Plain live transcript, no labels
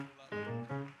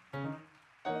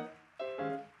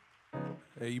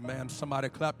Amen. Somebody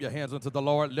clap your hands unto the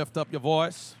Lord. Lift up your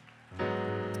voice.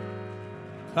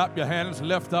 Clap your hands.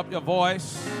 Lift up your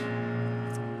voice.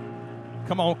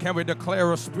 Come on, can we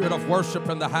declare a spirit of worship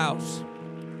in the house?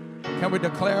 Can we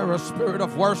declare a spirit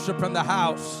of worship in the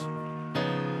house?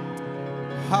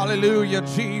 Hallelujah,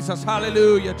 Jesus.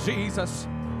 Hallelujah, Jesus.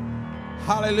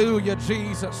 Hallelujah,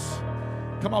 Jesus.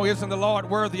 Come on, isn't the Lord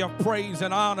worthy of praise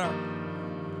and honor,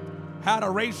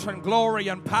 adoration, glory,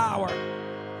 and power?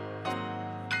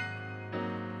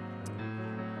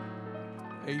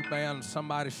 Amen.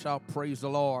 Somebody shout, praise the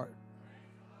Lord.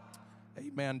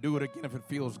 Amen. Do it again if it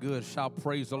feels good. Shout,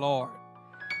 praise the Lord.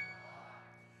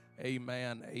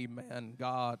 Amen. Amen.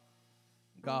 God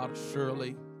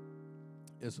surely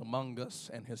is among us,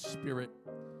 and His Spirit,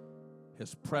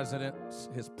 His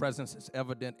presence is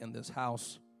evident in this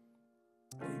house.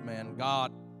 Amen.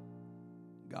 God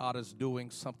is doing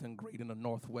something great in the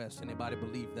Northwest. Anybody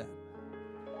believe that?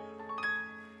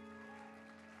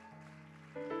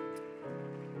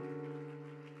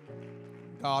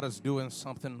 God is doing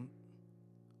something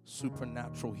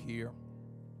supernatural here.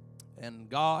 And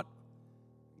God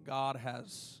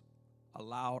has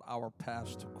allowed our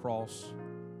paths to cross.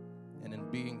 And in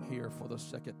being here for the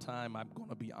second time, I'm going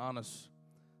to be honest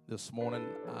this morning.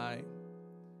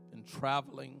 In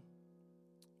traveling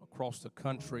across the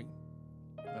country,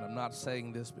 and I'm not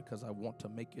saying this because I want to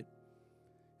make it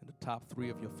in the top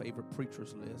 3 of your favorite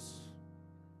preachers list.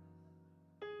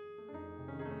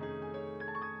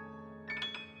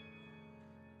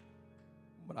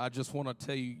 But I just want to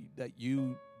tell you that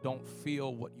you don't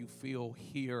feel what you feel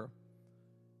here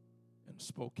in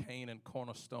Spokane and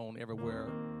Cornerstone everywhere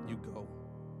you go.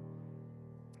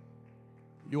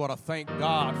 You ought to thank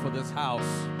God for this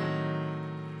house.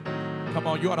 Come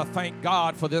on, you ought to thank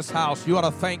God for this house. You ought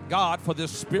to thank God for this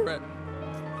spirit.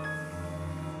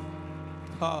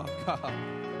 Oh, God.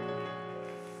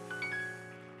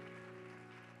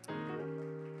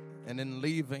 And in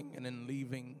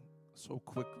leaving so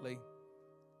quickly,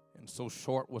 and so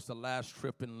short was the last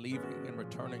trip in leaving and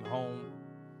returning home,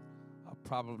 I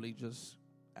probably just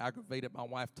aggravated my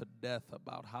wife to death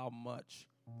about how much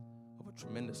of a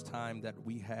tremendous time that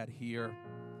we had here,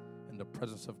 and the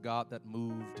presence of God that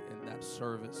moved in that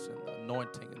service, and the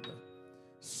anointing and the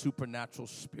supernatural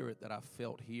spirit that I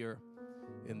felt here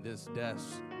in this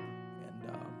desk.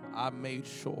 And I made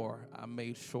sure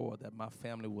that my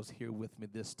family was here with me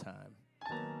this time.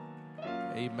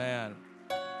 Amen.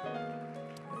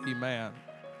 Amen.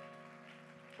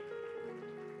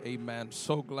 Amen.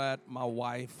 So glad my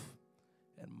wife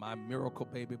and my miracle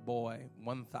baby boy,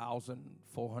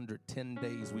 1,410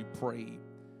 days we prayed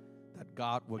that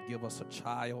God would give us a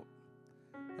child.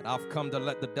 And I've come to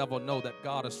let the devil know that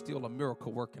God is still a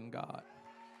miracle working God.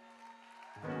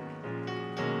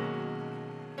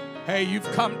 Hey,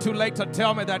 you've come too late to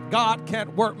tell me that God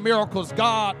can't work miracles.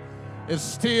 God is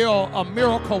still a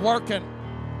miracle working.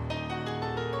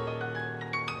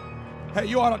 Hey,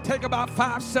 you ought to take about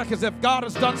 5 seconds if God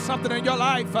has done something in your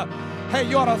life. Hey,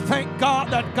 you ought to thank God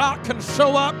that God can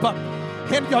show up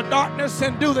in your darkness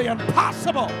and do the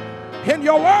impossible in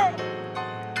your world.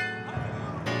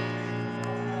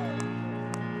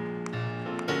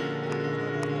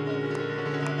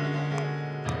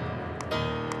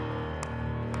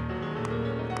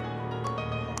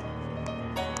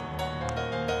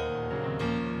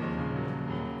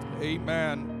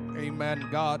 Amen. Amen.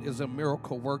 God is a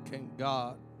miracle working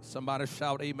God. Somebody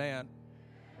shout amen.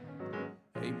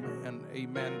 Amen.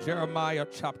 Amen. Jeremiah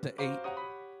chapter 8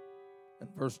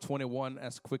 and verse 21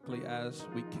 as quickly as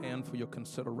we can for your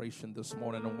consideration this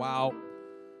morning. And while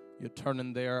you're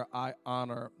turning there, I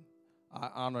honor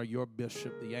your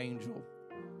bishop, the angel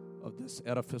of this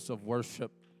edifice of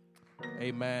worship.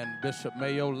 Amen. Bishop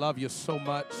Mayo, love you so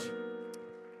much.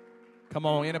 Come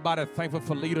on, anybody thankful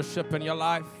for leadership in your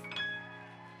life?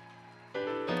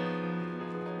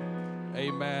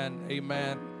 Amen,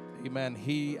 amen, amen.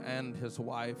 He and his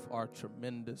wife are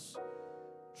tremendous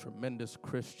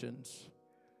Christians.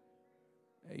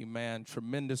 Amen,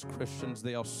 tremendous Christians.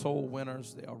 They are soul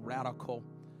winners. They are radical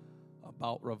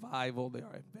about revival. They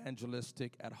are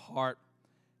evangelistic at heart.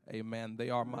 Amen.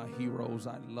 They are my heroes.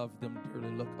 I love them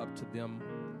dearly, look up to them.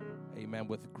 Amen,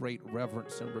 with great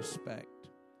reverence and respect.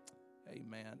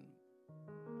 Amen.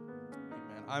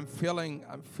 Amen. I'm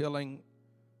feeling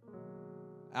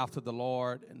after the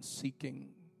Lord and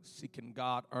seeking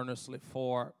God earnestly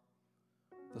for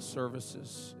the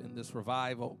services in this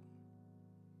revival.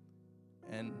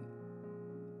 And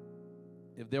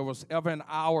if there was ever an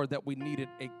hour that we needed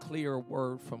a clear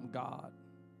word from God,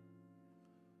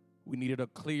 we needed a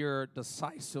clear,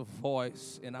 decisive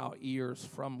voice in our ears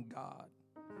from God.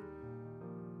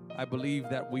 I believe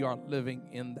that we are living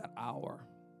in that hour.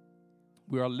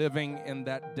 We are living in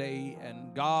that day,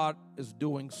 and God is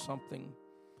doing something.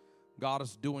 God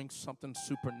is doing something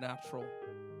supernatural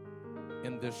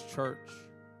in this church.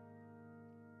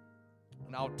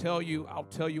 And I'll tell you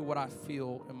what I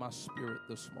feel in my spirit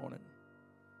this morning.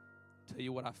 Tell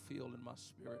you what I feel in my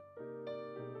spirit.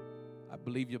 I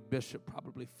believe your bishop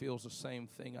probably feels the same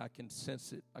thing. I can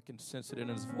sense it. I can sense it in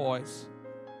his voice.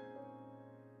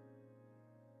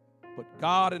 But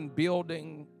God, in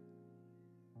building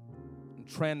and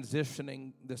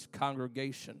transitioning this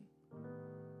congregation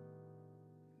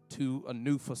to a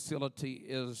new facility,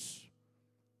 is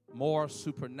more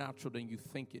supernatural than you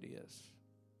think it is.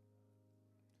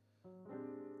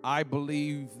 I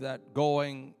believe that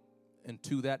going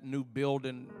into that new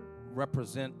building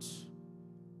represents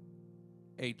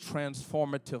a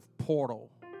transformative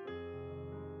portal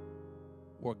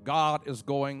where God is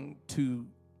going to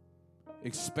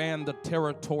expand the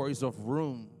territories of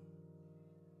room,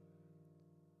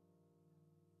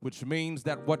 which means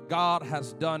that what God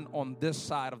has done on this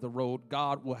side of the road,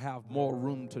 God will have more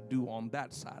room to do on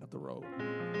that side of the road.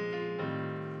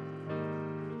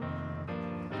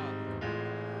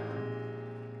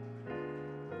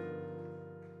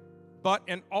 But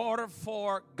in order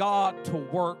for God to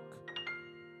work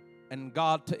and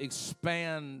God to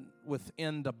expand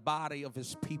within the body of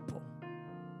his people,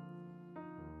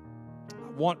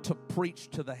 I want to preach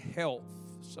to the health.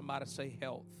 Somebody say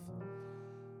health.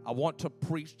 I want to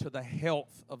preach to the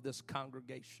health of this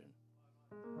congregation.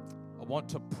 I want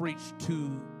to preach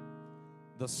to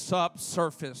the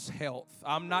subsurface health.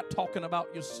 I'm not talking about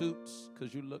your suits,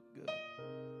 because you look good.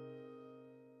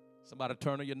 Somebody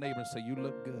turn to your neighbor and say, you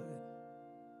look good.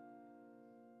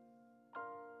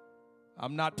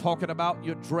 I'm not talking about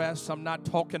your dress. I'm not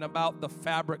talking about the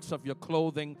fabrics of your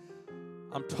clothing.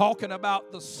 I'm talking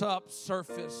about the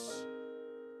subsurface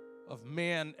of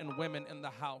men and women in the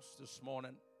house this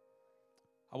morning.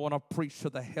 I want to preach to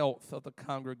the health of the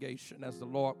congregation as the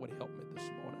Lord would help me this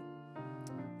morning.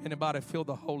 Anybody feel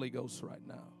the Holy Ghost right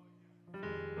now?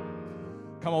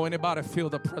 Come on, anybody feel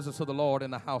the presence of the Lord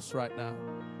in the house right now?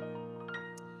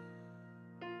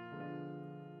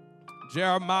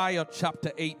 Jeremiah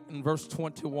chapter 8 and verse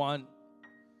 21.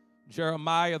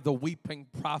 Jeremiah, the weeping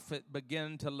prophet,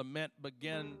 began to lament,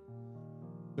 began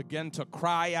to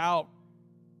cry out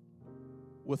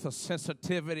with a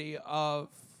sensitivity of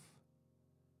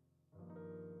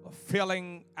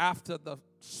feeling after the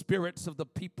spirits of the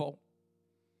people,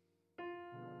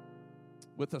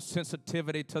 with a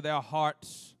sensitivity to their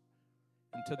hearts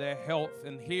and to their health.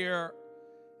 And here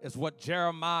is what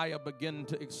Jeremiah began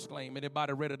to exclaim.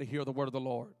 Anybody ready to hear the word of the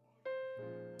Lord?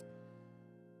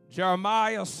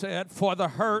 Jeremiah said, for the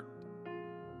hurt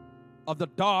of the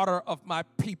daughter of my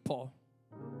people,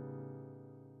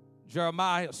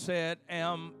 Jeremiah said,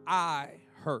 am I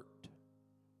hurt?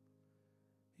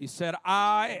 He said,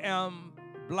 I am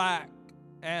black,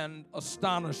 and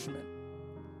astonishment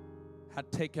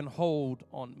had taken hold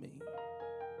on me.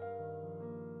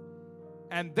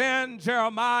 And then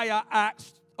Jeremiah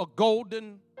asked a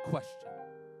golden question.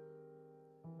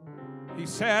 He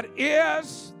said,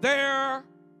 is there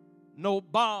no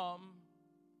balm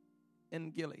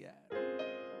in Gilead?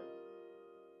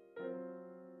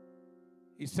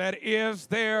 He said, is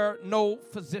there no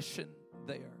physician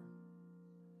there?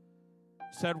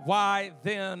 He said, why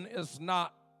then is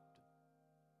not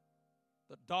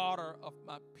the daughter of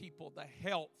my people, the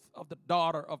health of the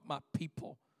daughter of my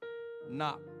people,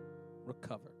 not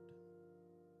recovered?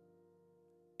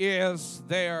 Is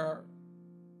there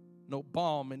no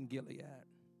balm in Gilead?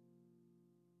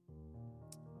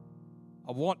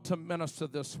 I want to minister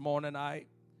this morning. I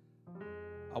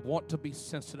want to be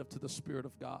sensitive to the Spirit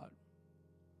of God.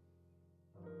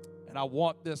 And I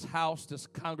want this house, this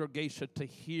congregation, to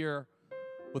hear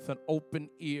with an open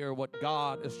ear what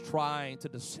God is trying to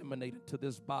disseminate into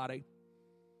this body.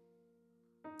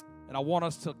 And I want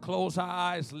us to close our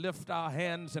eyes, lift our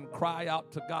hands, and cry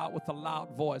out to God with a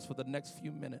loud voice for the next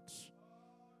few minutes.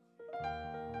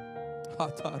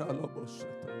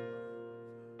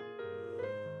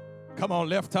 Come on,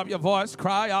 lift up your voice,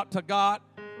 cry out to God.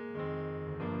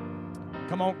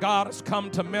 Come on, God has come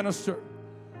to minister.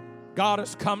 God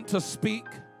has come to speak.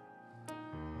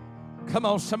 Come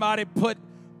on, somebody put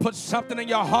something in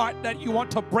your heart that you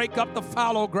want to break up the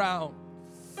fallow ground.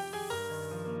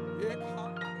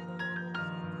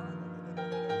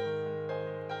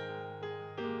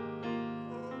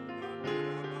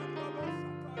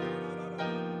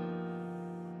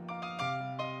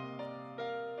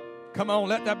 Come on,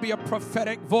 let that be a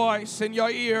prophetic voice in your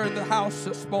ear in the house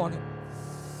this morning.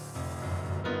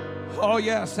 Oh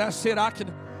yes, that's it. I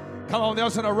Come on,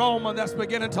 there's an aroma that's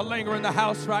beginning to linger in the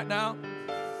house right now.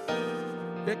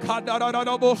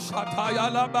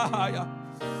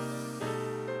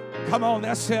 Come on,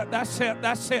 that's it, that's it,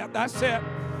 that's it, that's it.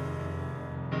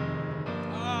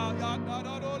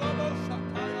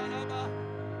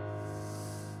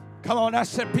 Come on,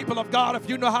 that's it, people of God. If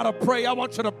you know how to pray, I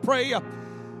want you to pray.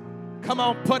 Come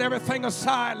on, put everything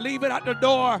aside, leave it at the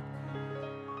door,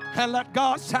 and let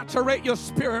God saturate your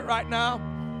spirit right now.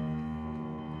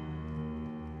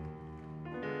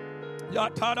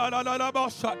 Come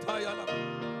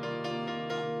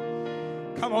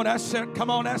on, that's it. Come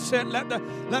on, that's it. Let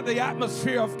the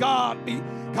atmosphere of God be.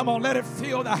 Come on, let it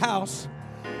fill the house.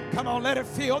 Come on, let it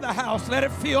fill the house. Let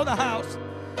it fill the house.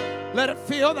 Let it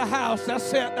fill the house.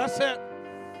 That's it. That's it.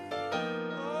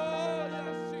 Oh,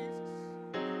 yes, Jesus.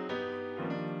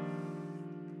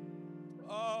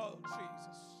 Oh,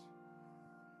 Jesus.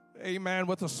 Amen.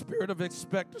 With a spirit of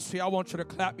expectancy, I want you to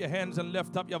clap your hands and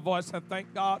lift up your voice and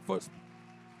thank God for.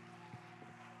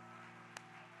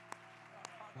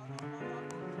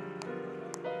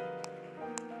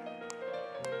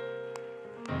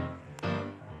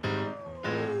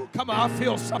 Come on, I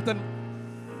feel something.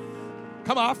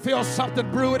 Come on, I feel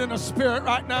something brewing in the spirit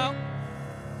right now.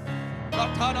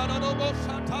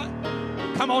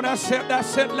 Come on, that's it,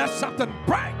 that's it. Let something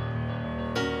break.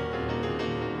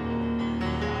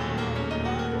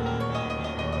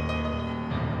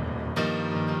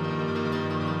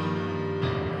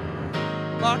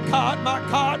 My God, my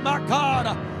God, my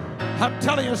God. I'm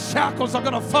telling you, shackles are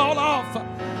going to fall off.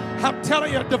 I'm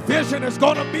telling you, division is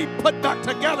going to be put back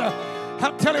together.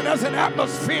 I'm telling you, there's an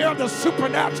atmosphere of the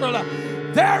supernatural.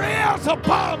 There is a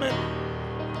bomb in.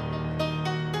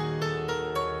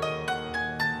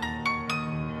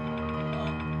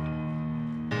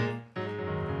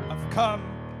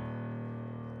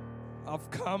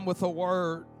 I've come with a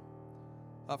word.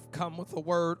 I've come with a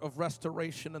word of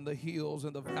restoration in the hills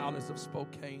and the valleys of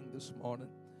Spokane this morning.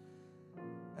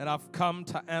 And I've come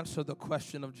to answer the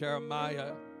question of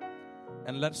Jeremiah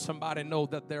and let somebody know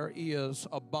that there is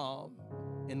a balm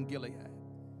in Gilead.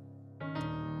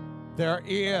 There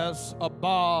is a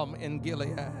balm in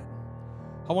Gilead.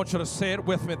 I want you to say it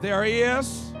with me. There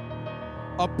is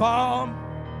a balm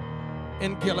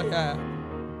in Gilead.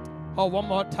 Oh, one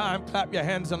more time, clap your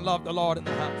hands and love the Lord in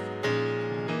the house.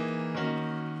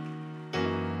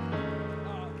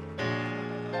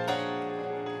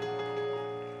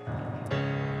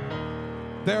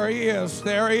 There is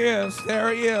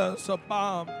a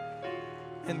balm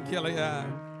in Gilead.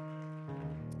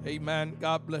 Amen.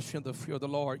 God bless you in the fear of the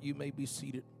Lord. You may be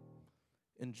seated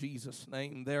in Jesus'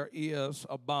 name. There is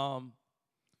a balm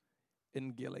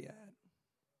in Gilead.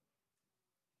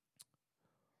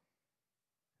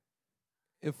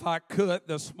 If I could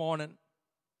this morning,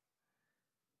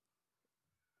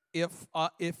 if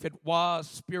it was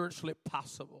spiritually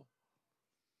possible,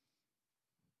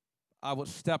 I would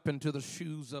step into the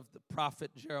shoes of the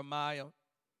prophet Jeremiah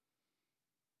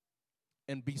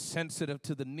and be sensitive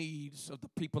to the needs of the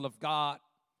people of God.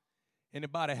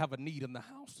 Anybody have a need in the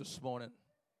house this morning?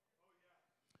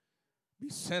 Be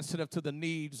sensitive to the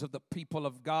needs of the people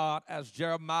of God as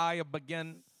Jeremiah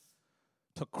began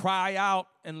to cry out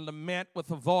and lament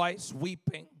with a voice,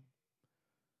 weeping,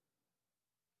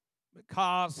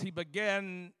 because he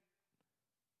began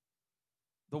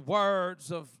the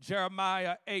words of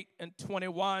Jeremiah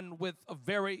 8:21 with a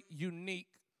very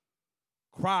unique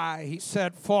cry. He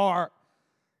said, "For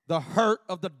the hurt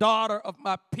of the daughter of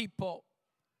my people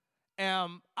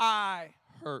am I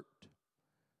hurt."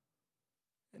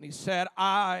 And he said,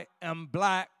 "I am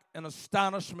black," and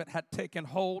astonishment had taken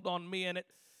hold on me. And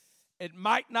it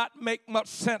might not make much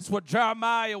sense what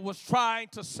Jeremiah was trying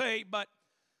to say, but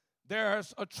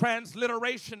there's a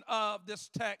transliteration of this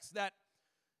text that,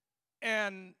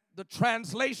 and the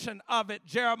translation of it,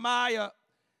 Jeremiah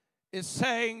is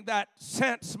saying that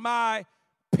since my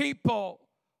people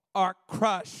are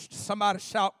crushed. Somebody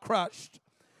shout crushed.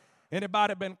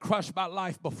 Anybody been crushed by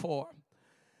life before?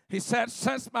 He said,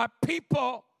 since my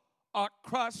people are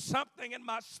crushed, something in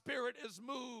my spirit is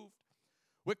moved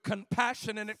with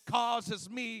compassion, and it causes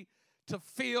me to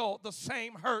feel the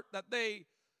same hurt that they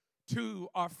too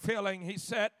are feeling. He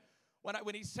said, when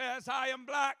he says I am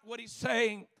black, what he's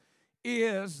saying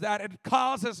is that it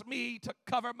causes me to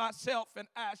cover myself in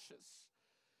ashes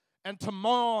and to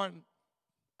mourn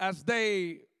as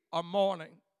they are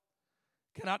mourning.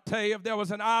 Can I tell you, if there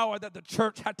was an hour that the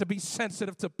church had to be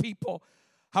sensitive to people,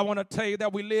 I want to tell you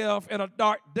that we live in a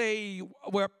dark day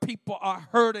where people are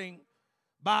hurting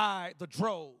by the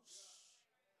droves.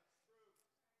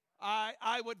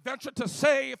 I would venture to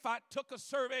say, if I took a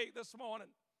survey this morning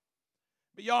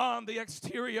beyond the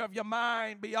exterior of your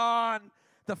mind, beyond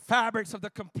the fabrics of the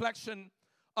complexion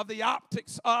of the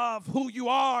optics of who you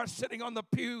are sitting on the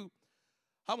pew.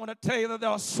 I want to tell you that there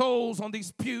are souls on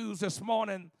these pews this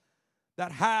morning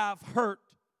that have hurt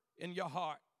in your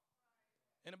heart.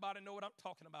 Anybody know what I'm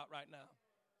talking about right now?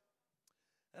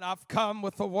 And I've come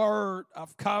with a word.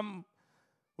 I've come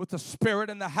with the Spirit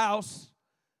in the house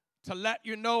to let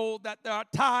you know that there are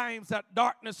times that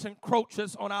darkness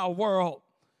encroaches on our world.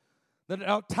 That there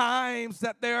are times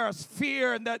that there's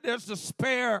fear and that there's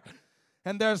despair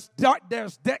and there's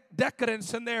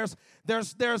decadence and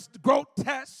there's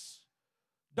grotesque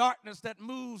darkness that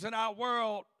moves in our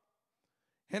world.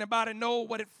 Anybody know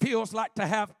what it feels like to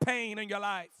have pain in your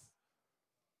life?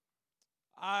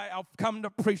 I've come to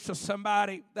preach to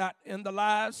somebody that in the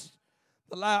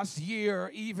last year,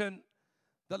 even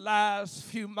the last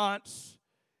few months,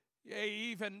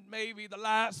 even maybe the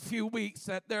last few weeks,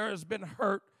 that there has been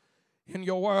hurt in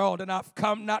your world. And I've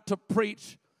come not to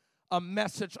preach a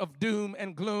message of doom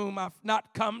and gloom. I've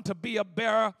not come to be a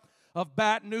bearer of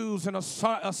bad news and a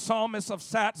psalmist of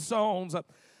sad songs.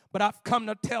 But I've come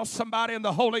to tell somebody in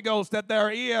the Holy Ghost that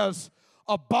there is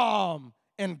a balm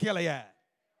in Gilead.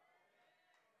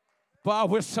 But I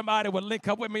wish somebody would link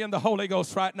up with me in the Holy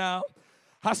Ghost right now.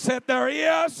 I said there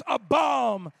is a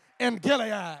balm in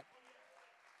Gilead.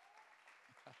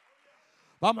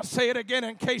 I'm going to say it again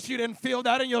in case you didn't feel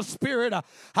that in your spirit.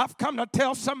 I've come to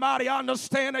tell somebody, I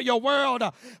understand that your world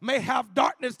may have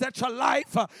darkness, that your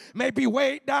life may be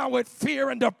weighed down with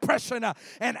fear and depression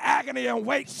and agony and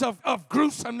weights of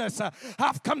gruesomeness.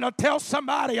 I've come to tell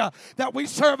somebody that we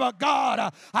serve a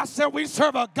God. I said we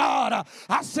serve a God.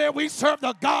 I said we serve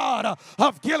the God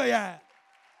of Gilead.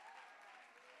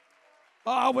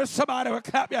 Oh, I wish somebody would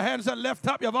clap your hands and lift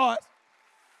up your voice.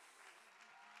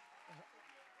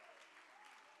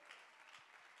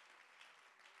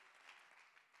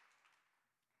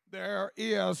 There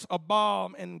is a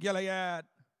balm in Gilead.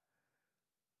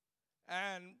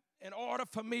 And in order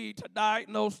for me to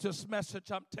diagnose this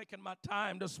message, I'm taking my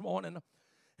time this morning.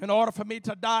 In order for me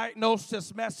to diagnose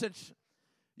this message,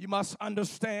 you must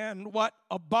understand what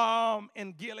a balm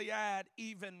in Gilead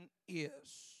even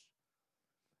is.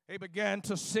 They began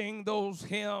to sing those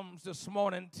hymns this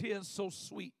morning. 'Tis so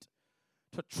sweet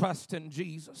to trust in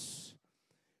Jesus.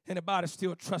 Anybody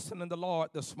still trusting in the Lord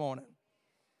this morning?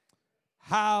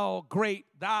 How great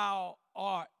thou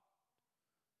art.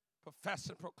 Profess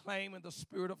and proclaim in the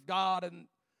Spirit of God. And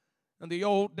in the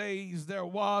old days, there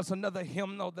was another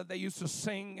hymnal that they used to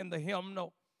sing, and the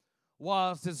hymnal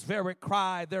was this very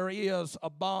cry, there is a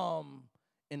balm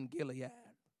in Gilead.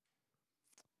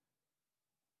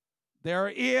 There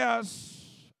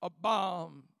is a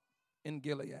balm in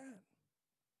Gilead.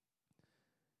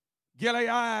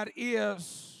 Gilead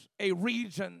is a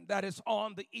region that is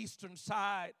on the eastern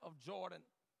side of Jordan.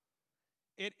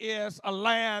 It is a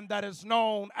land that is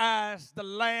known as the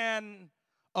land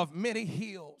of many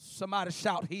hills. Somebody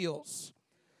shout hills.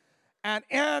 And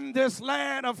in this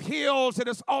land of hills, it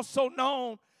is also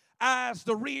known as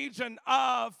the region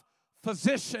of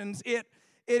physicians. It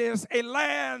is a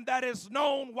land that is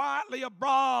known widely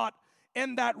abroad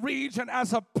in that region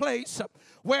as a place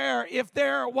where if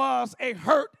there was a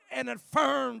hurt and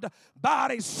infirmed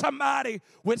body, somebody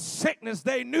with sickness,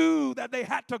 they knew that they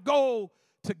had to go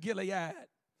to Gilead.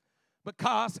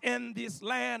 Because in this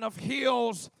land of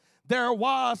hills, there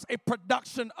was a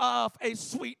production of a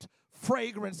sweet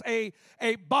fragrance, a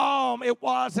balm. It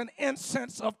was an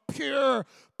incense of pure,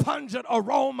 pungent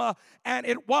aroma, and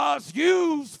it was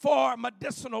used for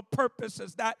medicinal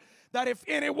purposes. That if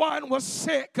anyone was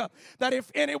sick, that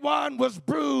if anyone was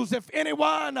bruised, if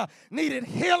anyone needed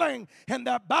healing in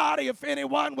their body, if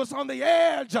anyone was on the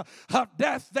edge of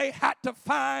death, they had to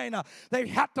find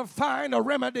a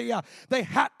remedy. They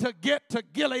had to get to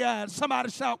Gilead. Somebody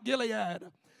shout Gilead.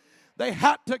 They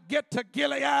had to get to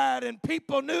Gilead, and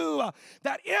people knew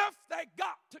that if they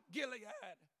got to Gilead,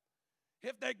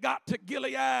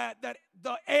 that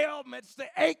the ailments, the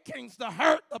achings, the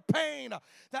hurt, the pain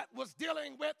that was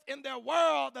dealing with in their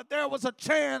world, that there was a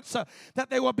chance that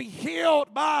they would be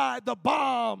healed by the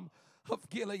balm of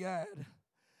Gilead.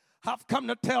 I've come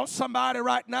to tell somebody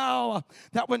right now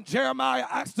that when Jeremiah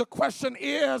asked the question,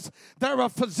 is there a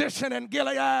physician in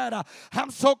Gilead?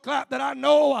 I'm so glad that I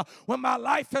know when my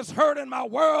life is hurt and my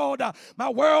world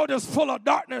is full of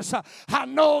darkness, I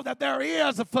know that there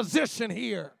is a physician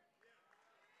here.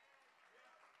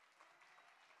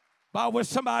 But I wish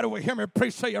somebody would hear me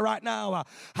preach to you right now.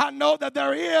 I know that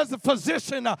there is a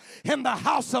physician in the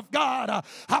house of God.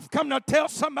 I've come to tell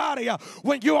somebody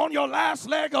when you're on your last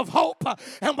leg of hope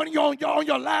and when you're on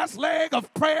your last leg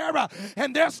of prayer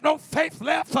and there's no faith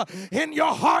left in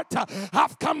your heart,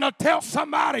 I've come to tell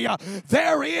somebody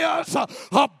there is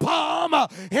a balm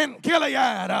in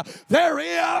Gilead. There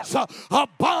is a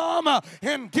balm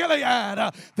in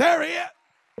Gilead. There is.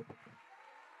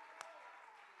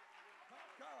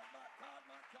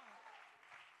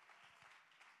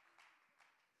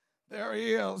 There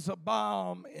is a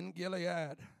balm in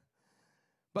Gilead.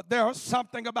 But there is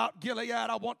something about Gilead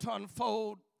I want to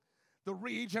unfold. The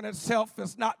region itself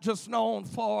is not just known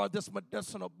for this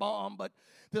medicinal balm, but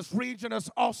this region is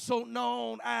also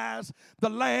known as the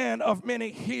land of many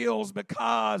hills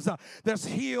because there's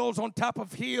hills on top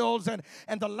of hills,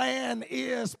 and the land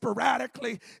is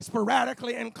sporadically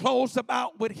enclosed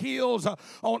about with hills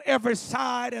on every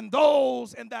side. And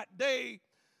those in that day,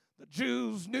 the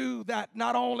Jews knew that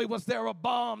not only was there a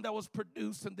balm that was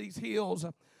produced in these hills,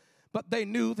 but they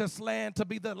knew this land to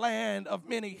be the land of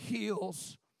many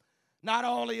hills. Not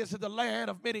only is it the land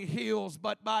of many hills,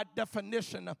 but by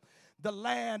definition, the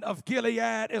land of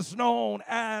Gilead is known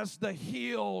as the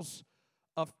hills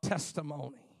of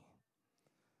testimony.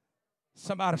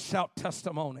 Somebody shout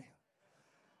testimony.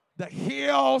 The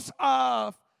hills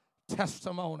of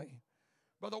testimony.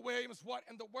 Brother Williams, what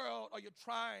in the world are you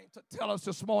trying to tell us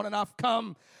this morning? I've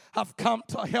come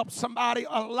to help somebody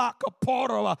unlock a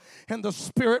portal in the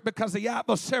spirit, because the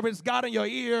adversary's got in your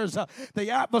ears, the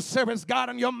adversary's got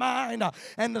in your mind,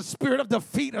 and the spirit of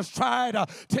defeat has tried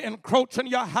to encroach in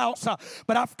your house.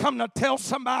 But I've come to tell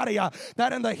somebody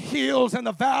that in the hills and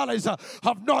the valleys of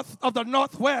the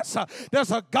northwest, there's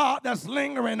a God that's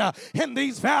lingering in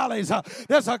these valleys.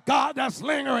 There's a God that's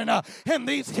lingering in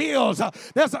these hills.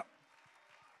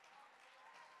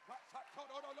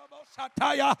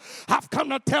 I've come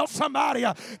to tell somebody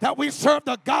that we serve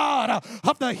the God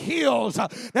of the hills.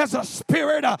 There's a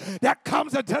spirit that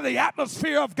comes into the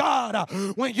atmosphere of God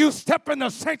when you step in the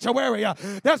sanctuary.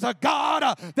 There's a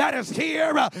God that is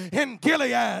here in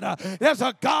Gilead. There's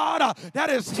a God that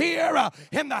is here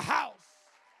in the house.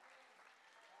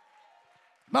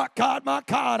 My God,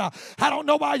 I don't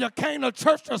know why you came to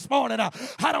church this morning.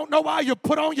 I don't know why you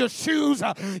put on your shoes,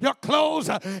 your clothes,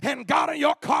 and got in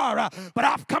your car. But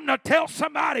I've come to tell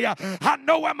somebody, I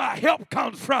know where my help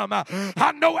comes from.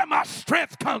 I know where my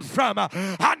strength comes from.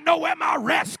 I know where my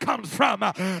rest comes from.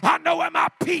 I know where my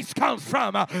peace comes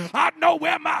from. I know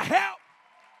where my help.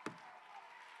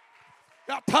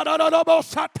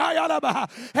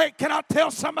 Hey, can I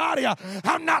tell somebody,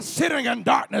 I'm not sitting in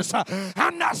darkness.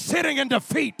 I'm not sitting in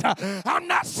defeat. I'm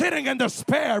not sitting in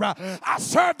despair. I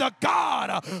serve the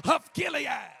God of Gilead.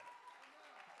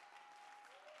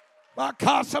 My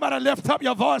God, somebody lift up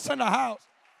your voice in the house.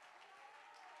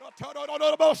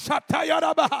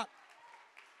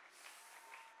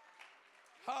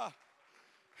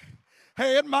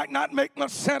 Hey, it might not make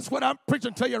much sense what I'm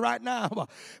preaching to you right now,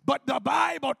 but the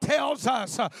Bible tells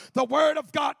us, the Word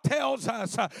of God tells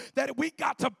us that we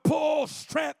got to pull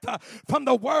strength from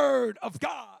the Word of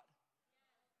God.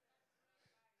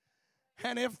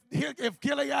 And if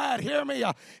Gilead, hear me,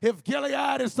 if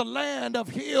Gilead is the land of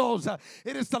hills,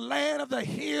 it is the land of the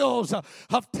hills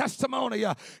of testimony.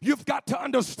 You've got to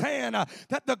understand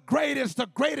that the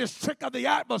greatest trick of the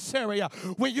adversary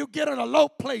when you get in a low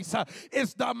place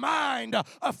is the mind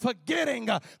of forgetting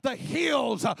the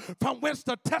hills from which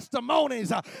the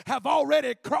testimonies have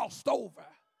already crossed over.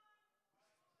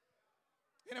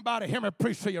 Anybody hear me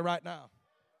preach to you right now?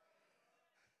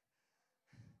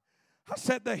 I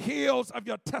said the hills of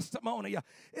your testimony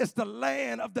is the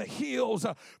land of the hills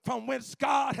from whence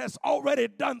God has already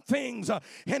done things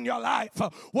in your life.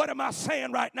 What am I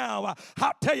saying right now?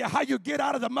 I'll tell you how you get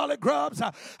out of the mully grubs.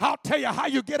 I'll tell you how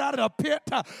you get out of the pit.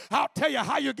 I'll tell you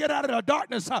how you get out of the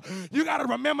darkness. You got to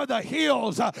remember the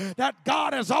hills that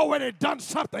God has already done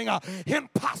something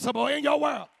impossible in your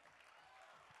world.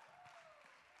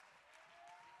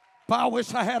 But I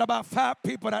wish I had about 5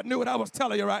 people that knew what I was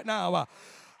telling you right now.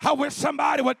 I wish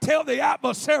somebody would tell the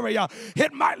adversary,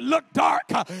 it might look dark,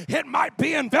 it might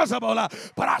be invisible,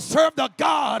 but I serve the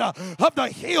God of the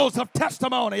hills of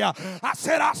testimony. I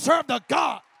said I serve the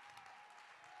God.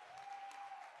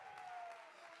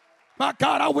 My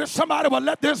God, I wish somebody would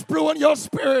let this brew in your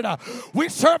spirit. We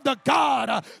serve the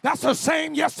God that's the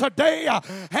same yesterday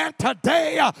and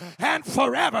today and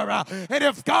forever. And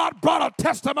if God brought a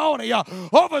testimony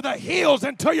over the hills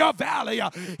into your valley,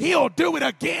 he'll do it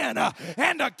again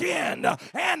and again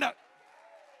and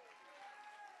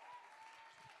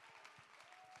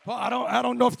well, I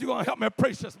don't know if you're going to help me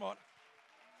preach this morning.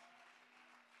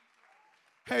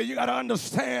 Hey, you got to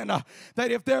understand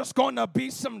that if there's going to be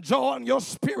some joy in your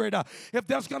spirit, if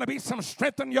there's going to be some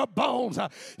strength in your bones,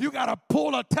 you got to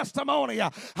pull a testimony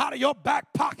out of your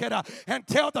back pocket and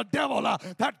tell the devil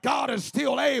that God is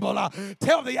still able.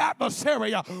 Tell the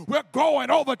adversary we're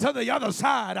going over to the other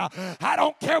side. I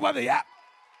don't care whether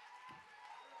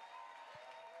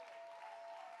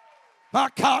my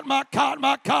God, my God,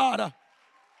 my God.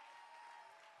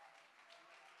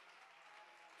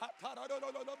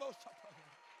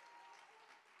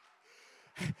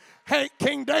 Hey,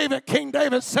 King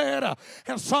David said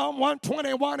in Psalm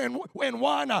 121 and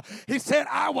 1, he said,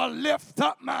 I will lift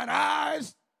up mine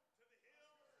eyes.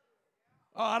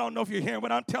 Oh, I don't know if you're hearing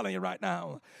what I'm telling you right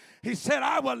now. He said,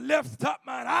 I will lift up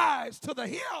mine eyes to the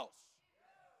hills,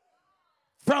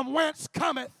 from whence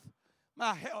cometh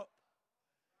my help.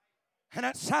 And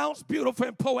that sounds beautiful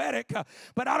and poetic,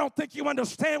 but I don't think you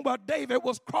understand what David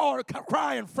was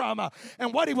crying from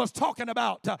and what he was talking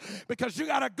about, because you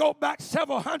got to go back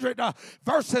several hundred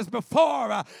verses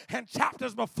before and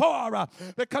chapters before,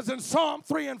 because in Psalm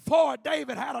 3 and 4,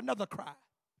 David had another cry.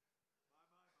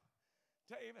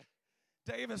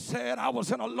 David said, I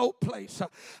was in a low place.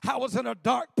 I was in a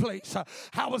dark place.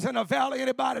 I was in a valley.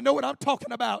 Anybody know what I'm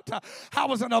talking about? I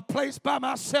was in a place by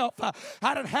myself.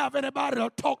 I didn't have anybody to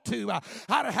talk to. I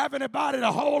didn't have anybody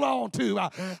to hold on to.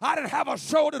 I didn't have a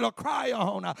shoulder to cry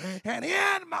on. And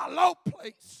in my low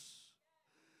place,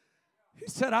 he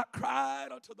said, I cried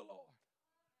unto the Lord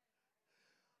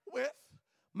with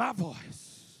my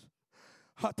voice.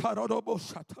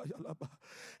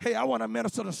 Hey, I want to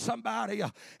minister to somebody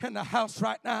in the house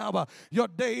right now. Your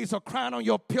days of crying on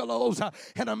your pillows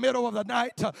in the middle of the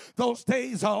night, those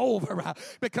days are over.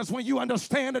 Because when you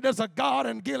understand that there's a God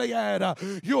in Gilead,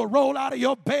 you'll roll out of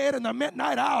your bed in the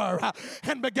midnight hour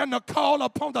and begin to call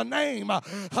upon the name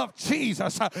of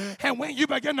Jesus. And when you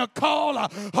begin to call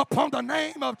upon the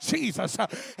name of Jesus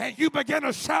and you begin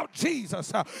to shout,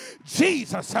 Jesus,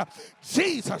 Jesus,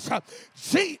 Jesus,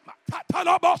 Jesus.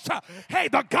 Hey,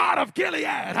 the God of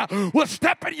Gilead will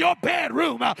step in your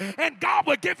bedroom and God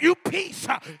will give you peace.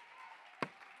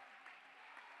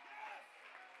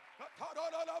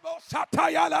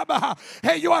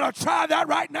 Hey, you ought to try that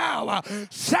right now.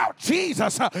 Shout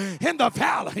Jesus in the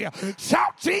valley.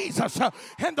 Shout Jesus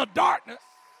in the darkness.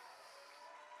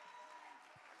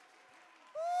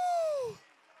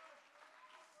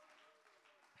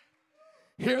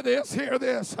 Hear this, hear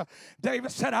this.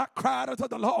 David said, I cried unto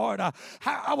the Lord.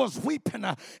 I was weeping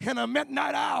in a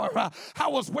midnight hour. I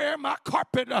was wearing my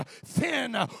carpet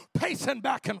thin, pacing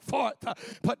back and forth.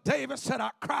 But David said,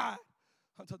 I cried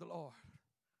unto the Lord.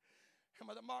 And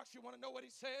Mother Marks, you want to know what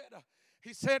he said?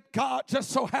 He said, God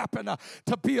just so happened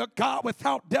to be a God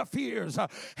without deaf ears.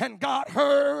 And God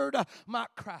heard my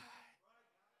cry.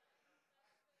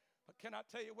 But can I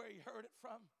tell you where he heard it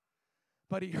from?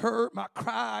 But he heard my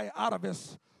cry out of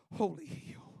his holy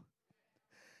hill.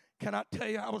 Can I tell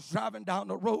you, I was driving down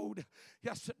the road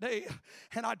yesterday,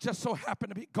 and I just so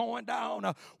happened to be going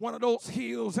down one of those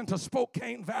hills into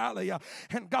Spokane Valley,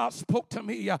 and God spoke to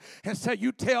me and said,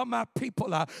 you tell my people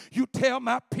that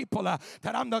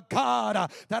I'm the God,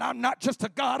 that I'm not just the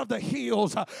God of the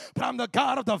hills, but I'm the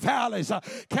God of the valleys.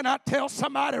 Can I tell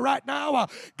somebody right now,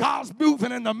 God's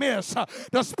moving in the midst.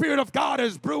 The Spirit of God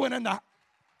is brewing in the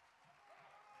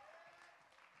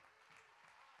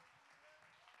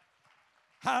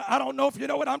I don't know if you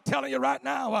know what I'm telling you right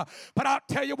now, but I'll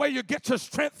tell you where you get your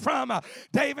strength from.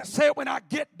 David said, when I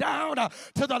get down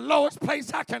to the lowest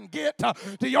place I can get,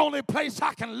 the only place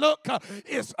I can look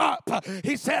is up.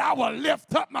 He said, I will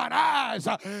lift up my eyes,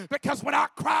 because when I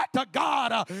cried to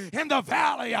God in the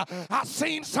valley, I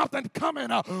seen something coming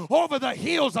over the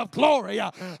hills of glory.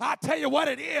 I tell you what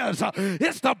it is.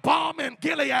 It's the balm in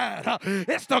Gilead.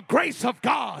 It's the grace of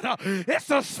God. It's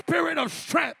the spirit of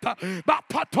strength.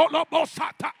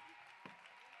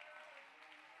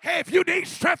 Hey, if you need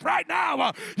strength right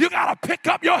now, you got to pick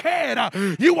up your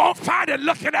head. You won't find it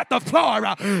looking at the floor.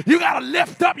 You got to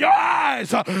lift up your eyes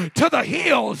to the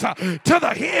hills, to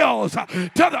the hills, to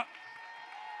the...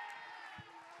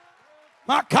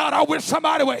 My God, I wish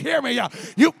somebody would hear me.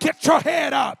 You get your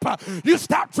head up. You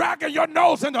stop dragging your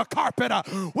nose in the carpet.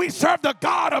 We serve the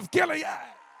God of Gilead.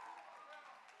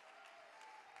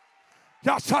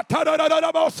 That's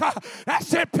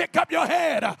it. Pick up your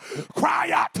head. Cry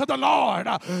out to the Lord.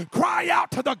 Cry out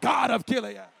to the God of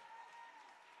Gilead.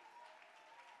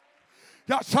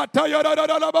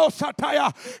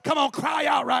 Come on, cry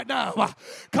out right now.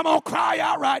 Come on, cry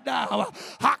out right now.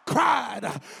 I cried.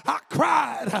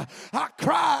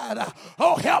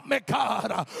 Oh, help me,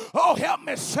 God. Oh, help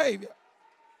me, Savior.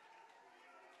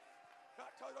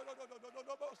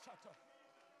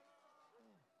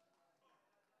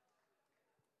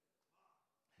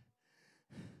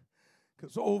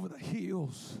 Because over the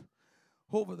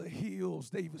hills,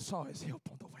 David saw his help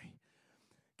on the way.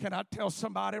 Can I tell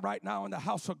somebody right now in the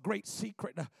house a great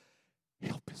secret?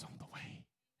 Help is on the way.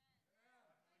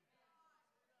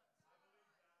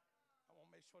 I want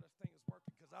to make sure this thing is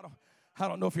working because I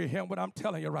don't know if you're hearing what I'm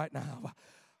telling you right now.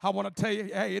 I want to tell you,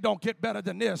 hey, it don't get better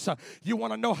than this. You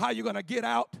want to know how you're going to get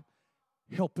out?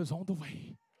 Help is on the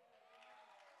way.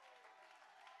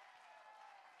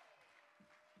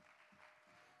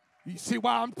 You see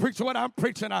why I'm preaching what I'm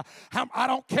preaching. I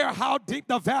don't care how deep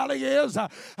the valley is. I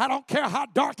don't care how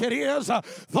dark it is.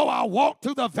 Though I walk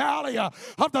through the valley of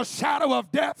the shadow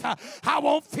of death, I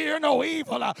won't fear no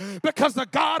evil because the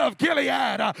God of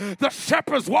Gilead, the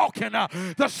shepherd's walking,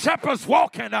 the shepherd's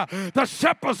walking, the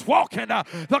shepherd's walking,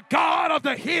 the God of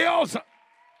the hills.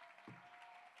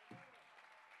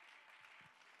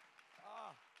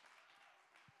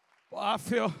 Well, I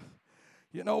feel...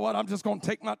 You know what? I'm just going to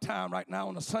take my time right now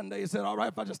on a Sunday. Is it all right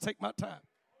if I just take my time?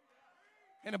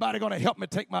 Anybody going to help me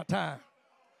take my time?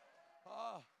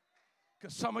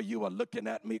 Because some of you are looking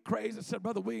at me crazy and said,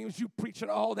 Brother Williams, you preaching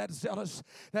all that zealous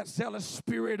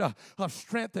spirit of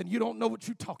strength, and you don't know what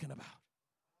you're talking about.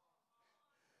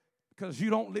 Because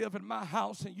you don't live in my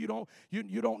house and you don't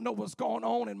know what's going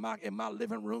on in my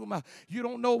living room. You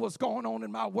don't know what's going on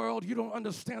in my world. You don't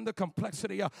understand the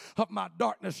complexity of my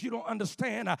darkness. You don't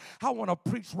understand. I want to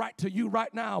preach right to you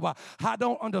right now. I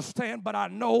don't understand, but I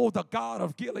know the God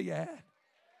of Gilead.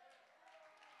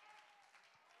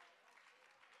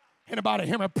 Anybody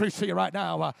hear me preach to you right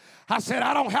now? I said,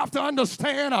 I don't have to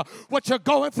understand what you're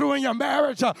going through in your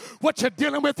marriage, what you're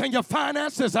dealing with in your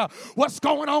finances, what's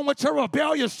going on with your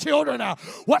rebellious children,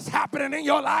 what's happening in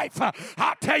your life.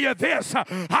 I'll tell you this,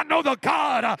 I know the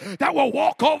God that will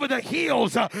walk over the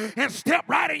hills and step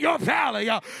right in your valley.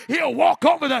 He'll walk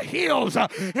over the hills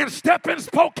and step in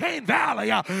Spokane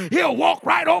Valley. He'll walk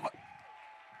right over.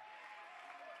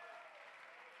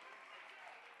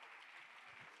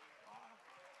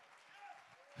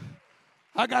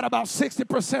 I got about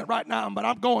 60% right now, but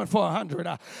I'm going for 100.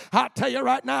 I tell you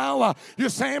right now, you're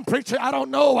saying, preacher, I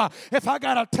don't know if I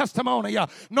got a testimony.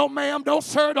 No, ma'am, no,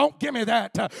 sir, don't give me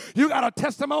that. You got a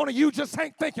testimony, you just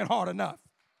ain't thinking hard enough.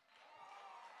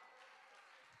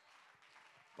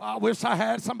 Well, I wish I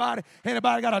had somebody.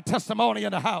 Anybody got a testimony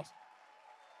in the house?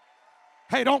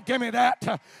 Hey, don't give me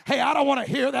that. Hey, I don't want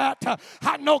to hear that.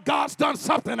 I know God's done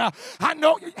something. I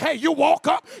know, hey, you woke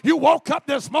up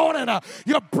this morning.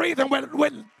 You're breathing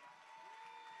with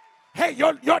hey,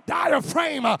 your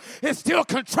diaphragm is still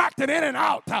contracted in and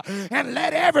out. And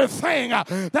let everything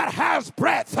that has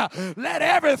breath,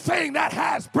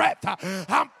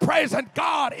 I'm praising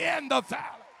God in the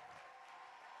valley.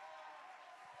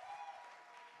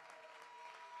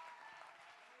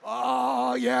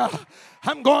 Oh, yeah.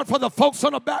 I'm going for the folks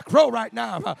on the back row right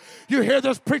now. You hear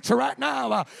this preacher right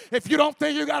now. If you don't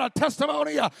think you got a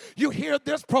testimony, you hear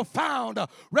this profound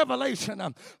revelation.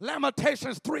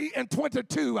 Lamentations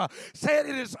 3:22 said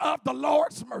it is of the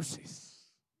Lord's mercies.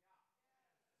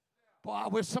 Boy, I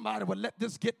wish somebody would let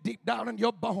this get deep down in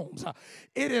your bones.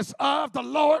 It is of the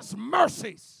Lord's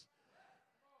mercies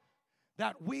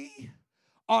that we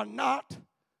are not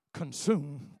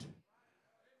consumed.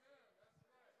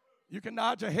 You can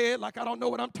nod your head like I don't know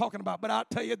what I'm talking about, but I'll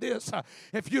tell you this.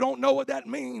 If you don't know what that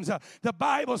means, the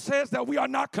Bible says that we are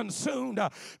not consumed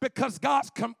because God's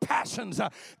compassions,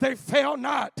 they fail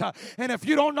not. And if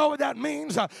you don't know what that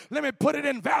means, let me put it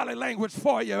in valley language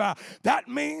for you. That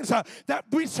means that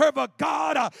we serve a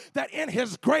God that in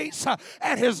his grace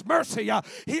and his mercy,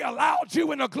 he allowed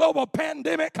you in a global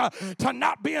pandemic to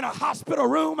not be in a hospital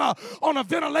room on a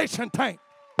ventilation tank.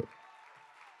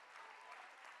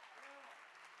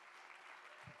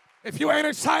 If you ain't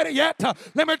excited yet,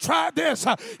 let me try this.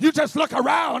 You just look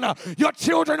around. Your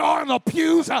children are in the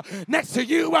pews next to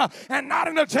you and not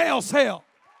in a jail cell.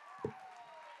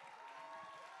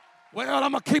 Well,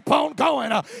 I'm going to keep on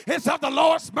going. It's of the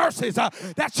Lord's mercies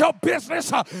that your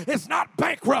business is not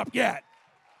bankrupt yet.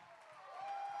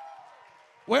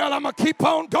 Well, I'm going to keep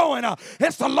on going.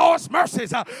 It's the Lord's mercies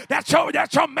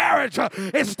that your marriage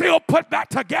is still put back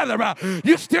together.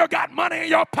 You still got money in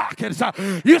your pockets.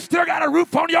 You still got a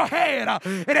roof on your head.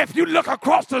 And if you look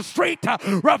across the street,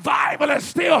 revival is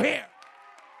still here.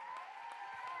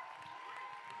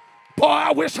 Boy,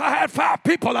 I wish I had 5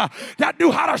 people that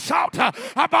knew how to shout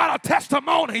about a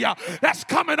testimony that's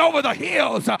coming over the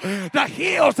hills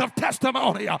of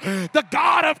testimony. The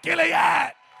God of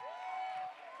Gilead.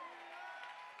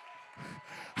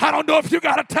 I don't know if you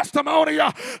got a testimony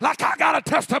like I got a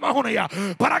testimony,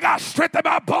 but I got strength in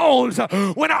my bones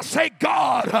when I say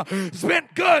God's been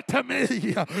good to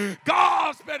me.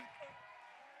 God's been.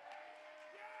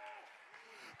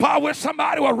 Boy, I wish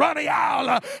somebody would run the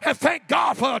aisle and thank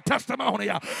God for a testimony.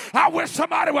 I wish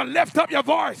somebody would lift up your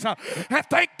voice and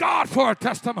thank God for a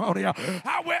testimony.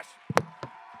 I wish.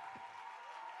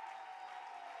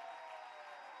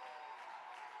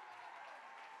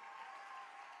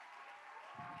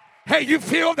 Hey, you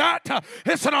feel that?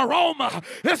 It's an aroma.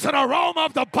 It's an aroma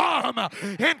of the balm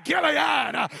in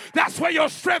Gilead. That's where your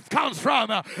strength comes from.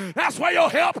 That's where your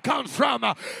help comes from.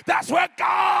 That's where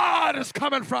God is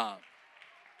coming from.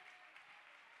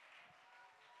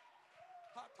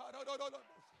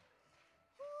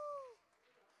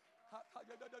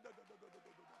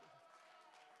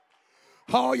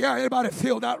 Oh, yeah, anybody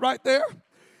feel that right there?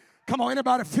 Come on,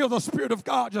 anybody feel the Spirit of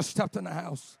God just stepped in the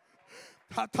house?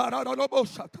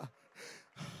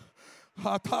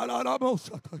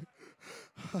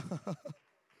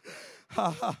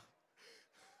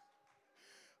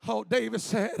 Oh, David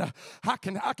said, I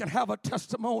can have a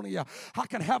testimony. I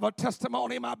can have a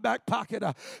testimony in my back pocket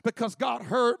because God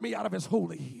heard me out of his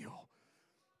holy hill.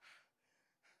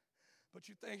 But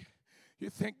you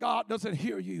think God doesn't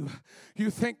hear you. You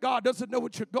think God doesn't know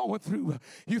what you're going through.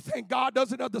 You think God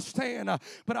doesn't understand.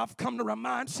 But I've come to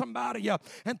remind somebody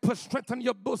and put strength in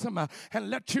your bosom and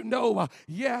let you know,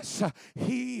 yes,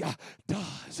 he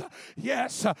does.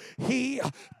 Yes, he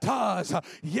does.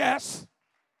 Yes.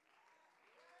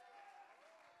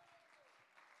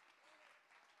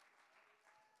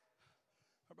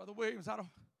 Brother Williams, I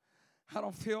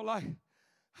don't feel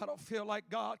like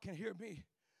God can hear me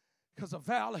because a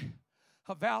valley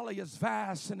is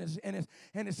vast and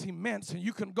it's immense, and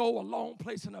you can go a long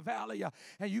place in a valley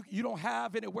and you don't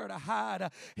have anywhere to hide.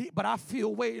 But I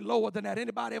feel way lower than that.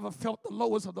 Anybody ever felt the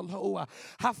lowest of the low?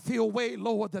 I feel way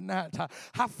lower than that.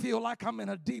 I feel like I'm in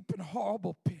a deep and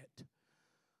horrible pit.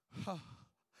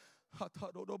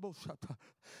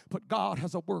 But God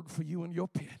has a word for you in your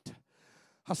pit.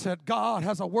 I said, God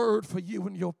has a word for you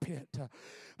in your pit.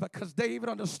 Because David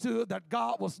understood that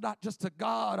God was not just a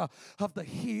God of the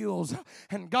hills,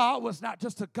 and God was not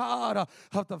just a God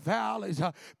of the valleys,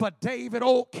 but David,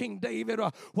 old King David,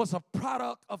 was a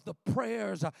product of the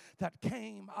prayers that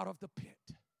came out of the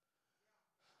pit.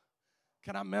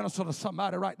 Can I minister to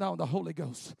somebody right now in the Holy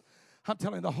Ghost? I'm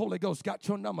telling you, the Holy Ghost got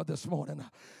your number this morning.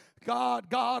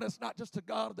 God is not just a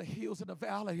God of the hills and the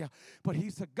valley, but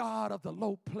he's a God of the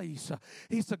low place.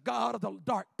 He's a God of the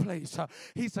dark place.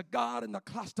 He's a God in the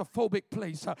claustrophobic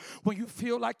place when you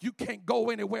feel like you can't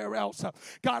go anywhere else.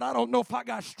 God, I don't know if I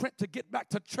got strength to get back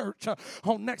to church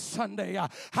on next Sunday.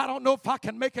 I don't know if I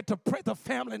can make it to pray the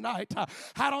family night.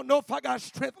 I don't know if I got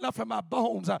strength left in my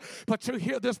bones. But you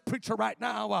hear this preacher right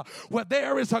now, where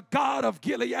there is a God of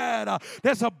Gilead.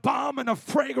 There's a balm and a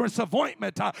fragrance of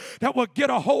ointment that will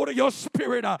get a hold of your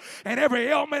spirit and every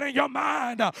ailment in your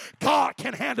mind. God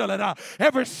can handle it.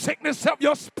 Every sickness of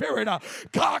your spirit,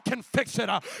 God can fix it.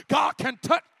 God can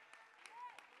touch.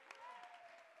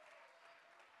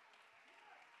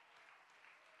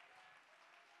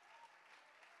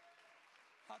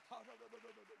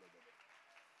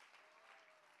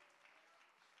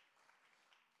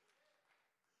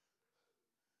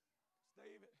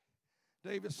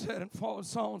 David said in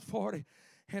Psalms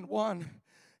 40:1,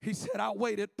 he said, I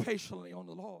waited patiently on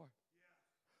the Lord.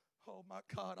 Oh, my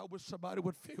God, I wish somebody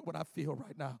would feel what I feel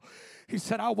right now. He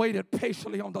said, I waited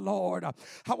patiently on the Lord.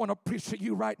 I want to preach to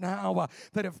you right now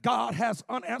that if God has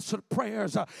unanswered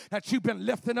prayers that you've been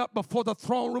lifting up before the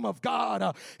throne room of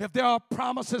God, if there are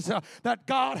promises that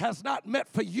God has not met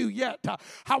for you yet,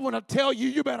 I want to tell you,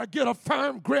 you better get a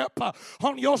firm grip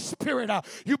on your spirit.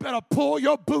 You better pull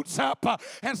your boots up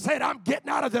and say, I'm getting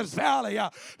out of this valley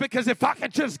because if I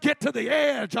can just get to the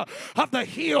edge of the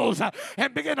hills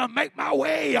and begin to make my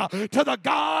way to the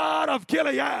God of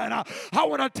Gilead, I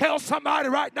want to tell somebody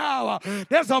right now,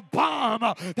 there's a balm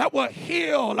that will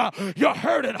heal your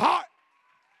hurting heart.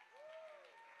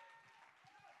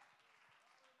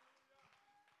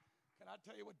 Can I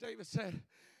tell you what David said?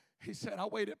 He said, I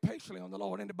waited patiently on the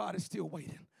Lord. Anybody still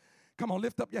waiting? Come on,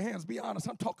 lift up your hands. Be honest.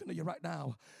 I'm talking to you right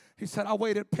now. He said, I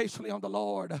waited patiently on the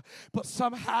Lord, but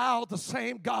somehow the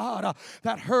same God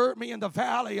that heard me in the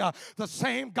valley, the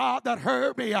same God that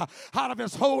heard me out of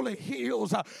his holy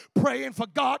hills, praying for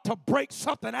God to break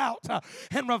something out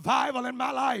in revival in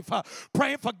my life,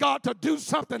 praying for God to do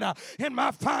something in my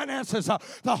finances.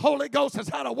 The Holy Ghost has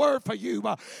had a word for you.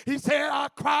 He said, I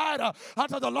cried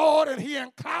unto the Lord, and he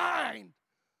inclined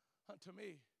unto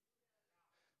me.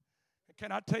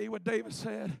 Can I tell you what David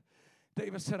said?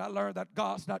 David said, I learned that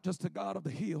God's not just the God of the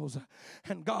hills,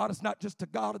 and God is not just the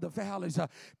God of the valleys,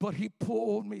 but he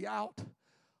pulled me out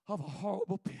of a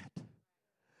horrible pit.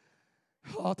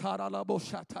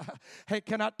 Hey,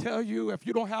 can I tell you, if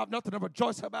you don't have nothing to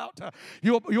rejoice about,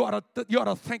 you ought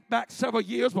to think back several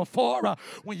years before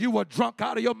when you were drunk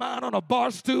out of your mind on a bar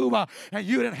stool and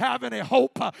you didn't have any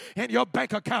hope in your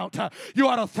bank account. You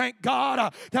ought to thank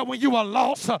God that when you were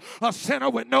lost, a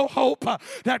sinner with no hope,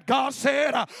 that God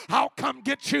said, I'll come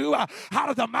get you out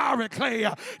of the miry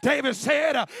clay. David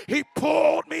said, he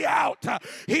pulled me out.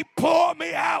 He pulled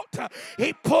me out.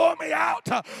 He pulled me out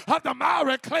of the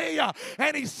miry clay.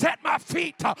 And he set my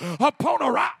feet upon a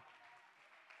rock.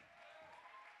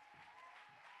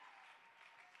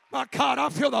 My God, I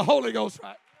feel the Holy Ghost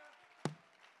right.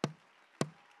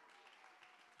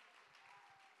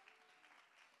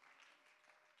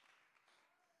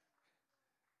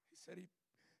 He said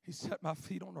he set my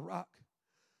feet on the rock.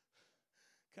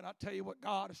 Can I tell you what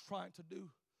God is trying to do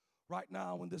right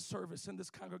now in this service, in this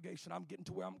congregation? I'm getting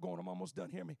to where I'm going. I'm almost done.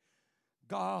 Hear me.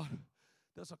 God,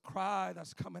 there's a cry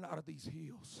that's coming out of these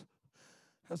hills.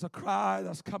 There's a cry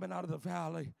that's coming out of the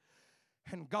valley.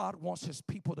 And God wants his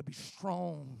people to be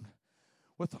strong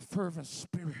with a fervent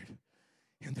spirit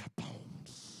in their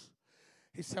bones.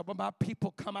 He said, when my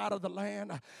people come out of the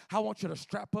land, I want you to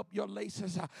strap up your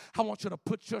laces. I want you to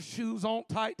put your shoes on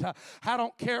tight. I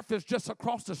don't care if it's just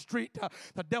across the street.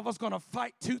 The devil's going to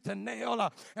fight tooth and nail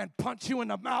and punch you in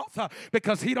the mouth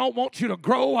because he don't want you to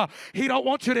grow. He don't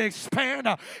want you to expand.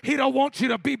 He don't want you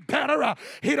to be better.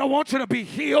 He don't want you to be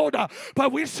healed.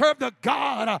 But we serve the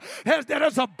God.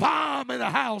 There's a balm in the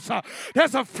house.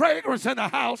 There's a fragrance in the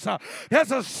house.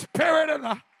 There's a spirit in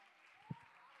the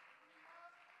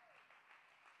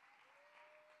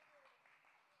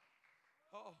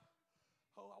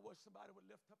Somebody would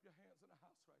lift up your hands in the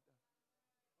house right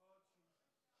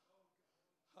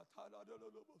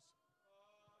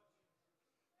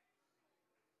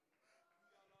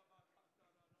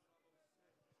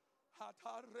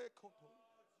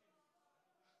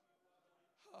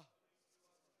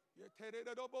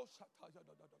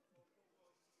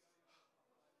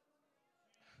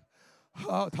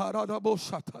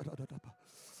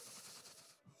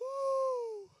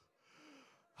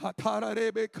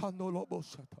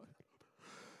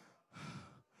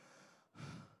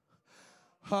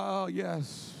now. Oh,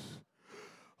 yes.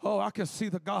 Oh, I can see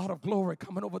the God of glory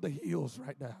coming over the hills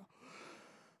right now.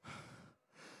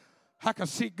 I can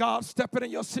see God stepping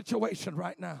in your situation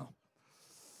right now.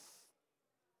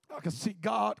 I can see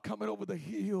God coming over the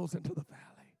hills into the valley.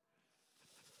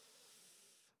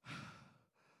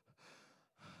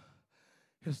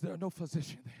 Is there no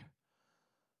physician there?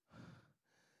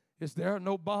 Is there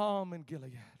no balm in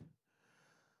Gilead?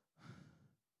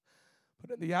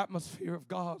 But in the atmosphere of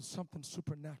God, something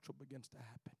supernatural begins to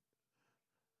happen.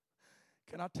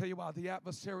 Can I tell you why the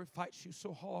adversary fights you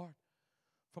so hard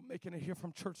from making it here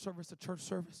from church service to church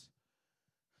service?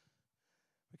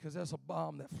 Because there's a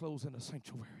balm that flows in the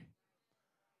sanctuary.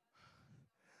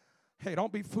 Hey,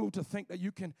 don't be fooled to think that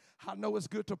you can. I know it's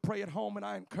good to pray at home, and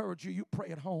I encourage you, you pray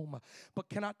at home. But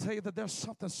can I tell you that there's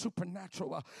something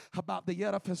supernatural about the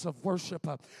edifice of worship,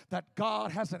 that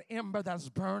God has an ember that's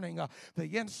burning,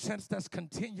 the incense that's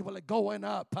continually going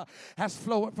up, that's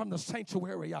flowing from the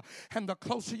sanctuary. And the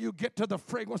closer you get to the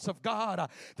fragrance of God,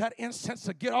 that incense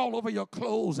will get all over your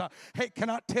clothes. Hey,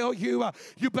 can I tell you,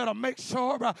 you better make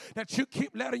sure that you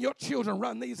keep letting your children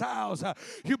run these aisles.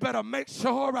 You better make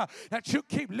sure that you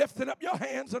keep lifting up your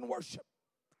hands and worship.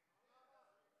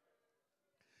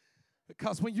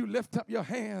 Because when you lift up your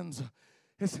hands,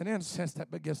 it's an incense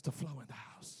that begins to flow in the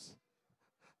house.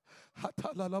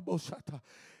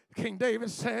 King David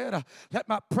said, let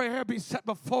my prayer be set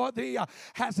before thee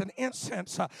as an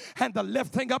incense, and the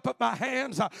lifting up of my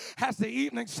hands as the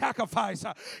evening sacrifice.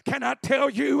 Can I tell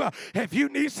you, if you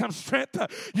need some strength,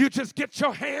 you just get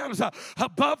your hands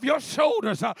above your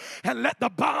shoulders and let the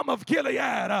balm of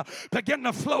Gilead begin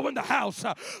to flow in the house.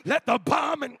 Let the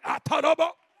balm in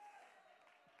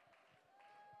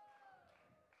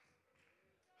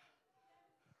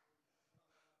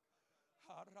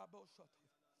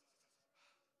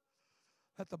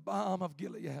let the balm of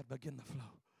Gilead begin to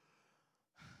flow.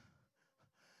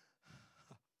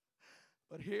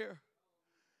 But here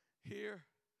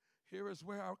is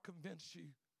where I'll convince you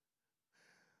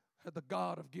that the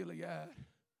God of Gilead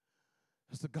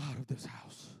is the God of this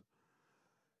house.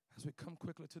 As we come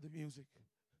quickly to the music,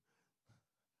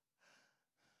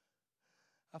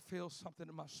 I feel something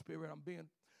in my spirit.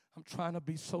 I'm trying to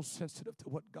be so sensitive to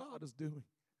what God is doing.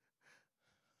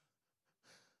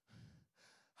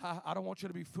 I don't want you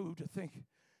to be fooled to think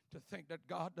that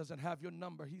God doesn't have your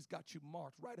number. He's got you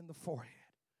marked right in the forehead.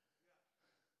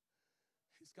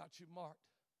 He's got you marked.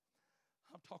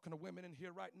 I'm talking to women in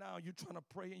here right now. You're trying to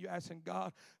pray and you're asking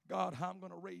God, God, how I'm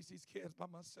going to raise these kids by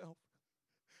myself.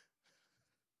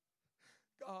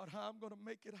 God, how I'm going to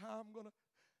make it, how I'm going to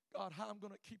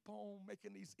keep on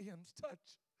making these ends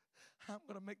touch. I'm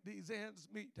going to make these ends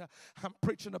meet. I'm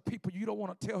preaching to people. You don't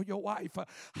want to tell your wife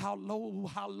how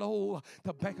low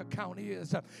the bank account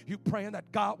is. You praying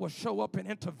that God will show up and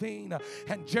intervene.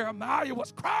 And Jeremiah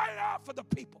was crying out for the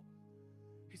people.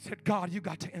 He said, God, you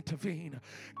got to intervene.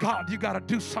 God, you got to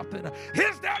do something.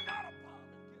 Is there not a balm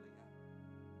in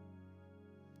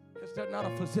Gilead? Is there not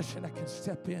a physician that can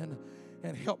step in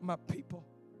and help my people?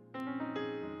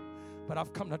 But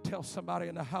I've come to tell somebody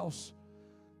in the house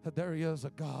that there is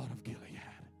a God of Gilead.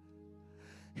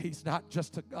 He's not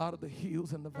just a God of the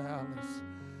hills and the valleys.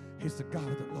 He's the God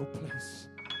of the low place.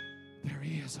 There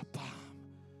is a balm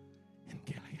in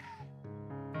Gilead.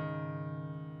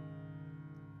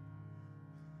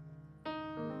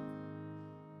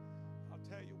 I'll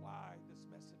tell you why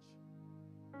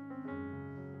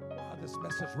this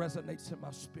message resonates in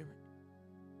my spirit.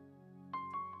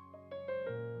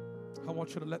 I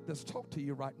want you to let this talk to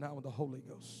you right now in the Holy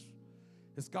Ghost.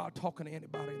 Is God talking to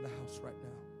anybody in the house right now?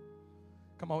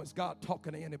 Come on, is God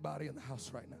talking to anybody in the house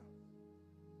right now?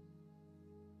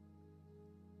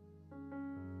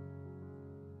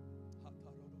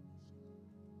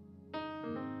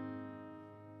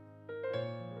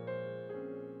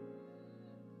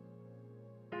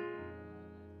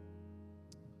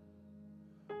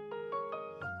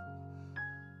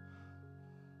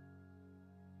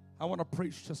 I want to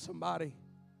preach to some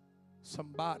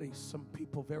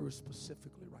people very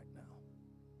specifically right now.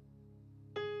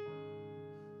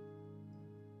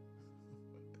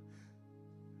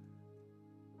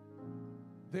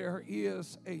 There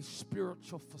is a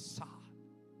spiritual facade.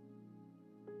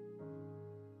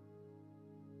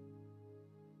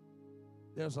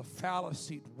 There's a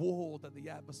fallacied wool that the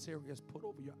adversary has put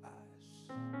over your eyes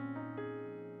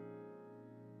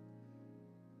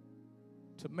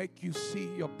to make you see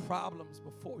your problems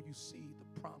before you see the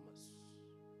promise.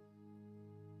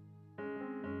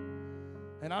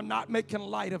 And I'm not making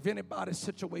light of anybody's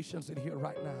situations in here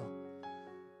right now.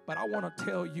 But I want to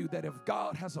tell you that if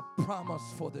God has a promise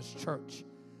for this church,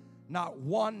 not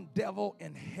one devil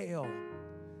in hell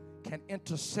can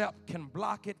intercept, can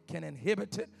block it, can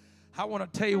inhibit it. I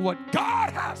want to tell you what God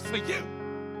has for you.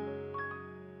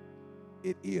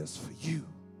 It is for you.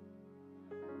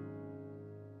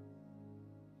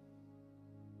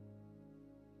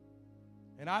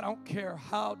 And I don't care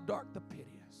how dark the pit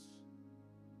is.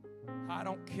 I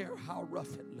don't care how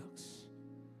rough it looks.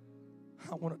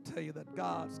 I want to tell you that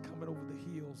God's coming over the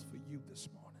hills for you this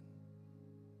morning.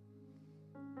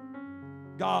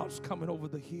 God's coming over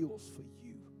the hills for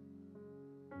you.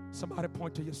 Somebody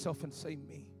point to yourself and say,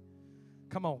 me.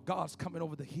 Come on, God's coming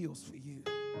over the hills for you.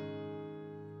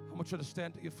 I want you to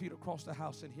stand to your feet across the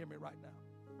house and hear me right now.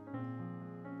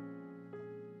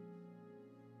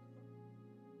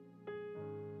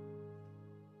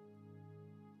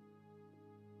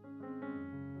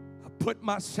 Put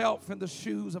myself in the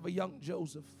shoes of a young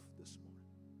Joseph this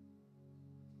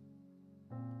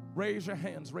morning. Raise your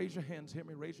hands, hear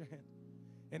me, raise your hand.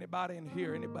 Anybody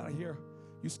here,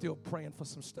 you still praying for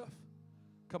some stuff?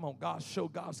 Come on,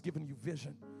 God's giving you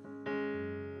vision.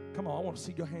 Come on, I want to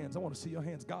see your hands.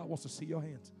 God wants to see your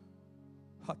hands.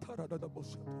 Come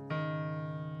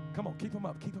on, keep them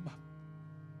up.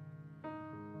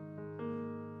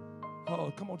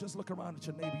 Oh, come on, just look around at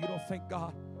your neighbor. You don't think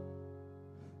God?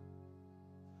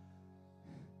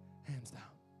 Hands down.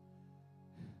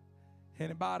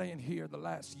 Anybody in here the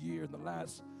last year, the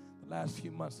last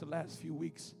few months, the last few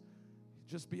weeks,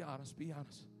 just be honest. You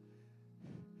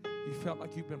felt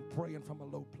like you've been praying from a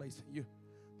low place. And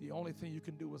the only thing you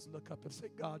can do is look up and say,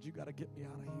 God, you got to get me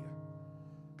out of here.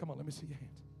 Come on, let me see your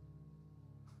hands.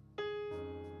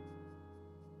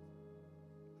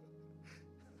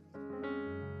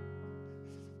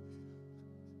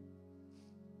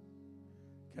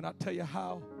 Can I tell you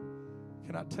how?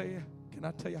 Can I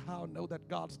tell you how I know that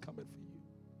God's coming for you?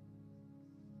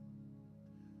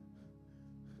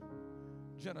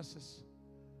 Genesis.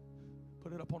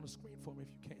 Put it up on the screen for me if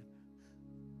you can.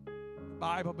 The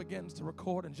Bible begins to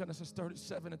record in Genesis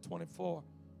 37 and 24.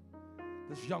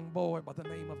 This young boy by the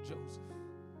name of Joseph.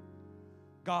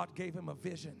 God gave him a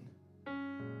vision.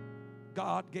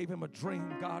 God gave him a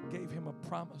dream. God gave him a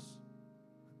promise.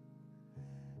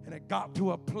 And it got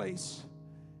to a place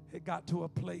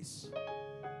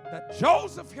that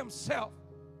Joseph himself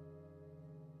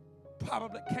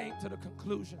probably came to the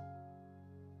conclusion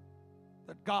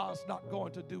that God's not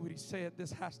going to do what he said.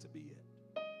 This has to be it.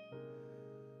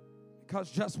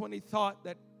 Because just when he thought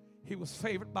that He was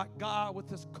favored by God with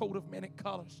his coat of many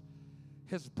colors.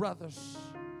 His brothers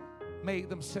made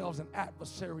themselves an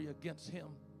adversary against him.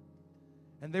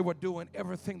 And they were doing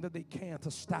everything that they can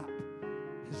to stop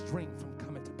his dream from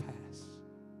coming to pass.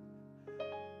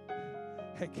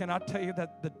 Hey, can I tell you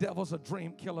that the devil's a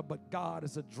dream killer, but God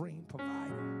is a dream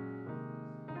provider?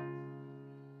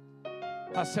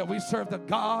 I said, we serve the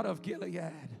God of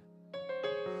Gilead.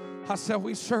 I said,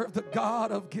 we serve the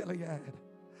God of Gilead.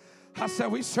 I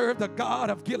said, we serve the God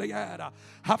of Gilead.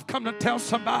 I've come to tell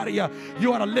somebody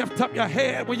you ought to lift up your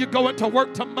head when you go into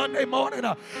work to Monday morning,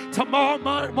 tomorrow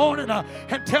morning,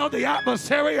 and tell the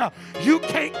adversary, you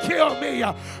can't kill me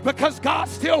because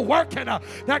God's still working,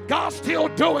 that God's still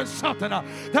doing something,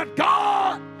 that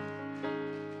God.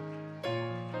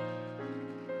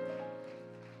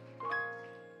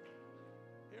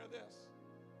 Hear this.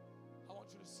 I want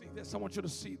you to see this. I want you to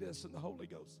see this in the Holy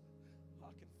Ghost. I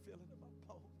can feel it in my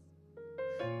bones.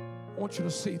 I want you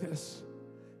to see this.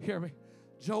 Hear me.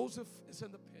 Joseph is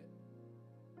in the pit.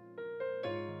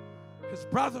 His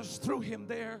brothers threw him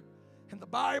there, and the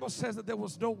Bible says that there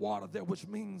was no water there, which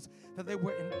means that they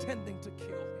were intending to kill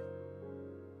him.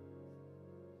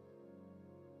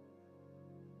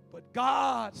 But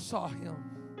God saw him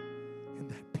in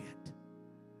that pit.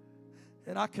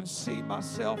 And I can see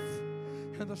myself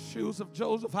in the shoes of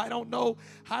Joseph. I don't know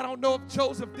if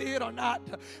Joseph did or not,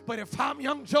 but if I'm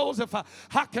young Joseph,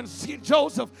 I can see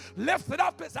Joseph lifted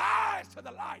up his eyes to the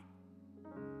light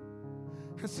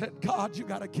and said, God, you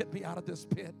got to get me out of this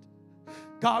pit.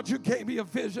 God, you gave me a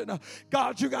vision.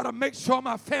 God, you got to make sure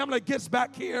my family gets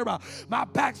back here. My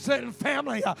backslidden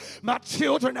family, my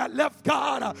children that left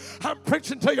God. I'm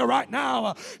preaching to you right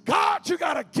now. God, you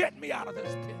got to get me out of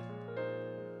this pit.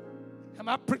 Am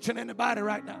I preaching to anybody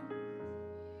right now?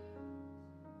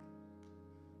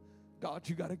 God,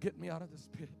 you got to get me out of this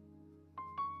pit.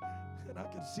 And I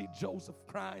can see Joseph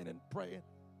crying and praying.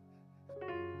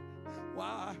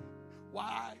 Why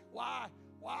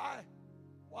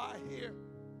here?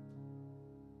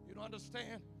 You don't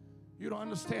understand? You don't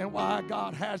understand why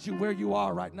God has you where you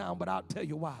are right now, but I'll tell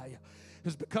you why.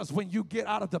 It's because when you get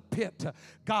out of the pit,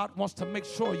 God wants to make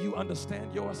sure you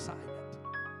understand your assignment.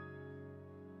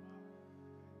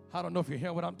 I don't know if you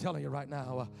hear what I'm telling you right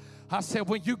now. I said,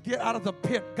 when you get out of the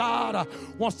pit, God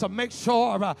wants to make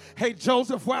sure, hey,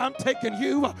 Joseph, where I'm taking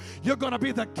you, you're going to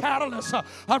be the catalyst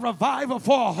of revival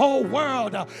for a whole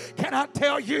world. Can I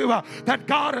tell you that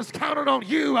God has counted on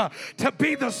you to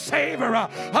be the savior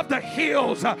of the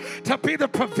hills, to be the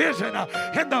provision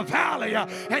in the valley.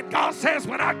 And God says,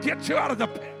 when I get you out of the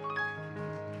pit,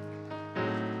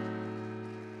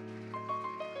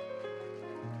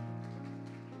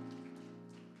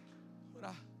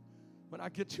 I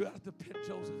get you out of the pit,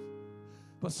 Joseph.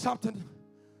 But something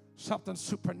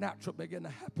supernatural began to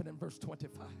happen in verse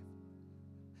 25.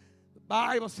 The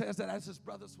Bible says that as his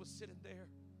brothers were sitting there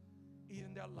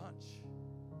eating their lunch,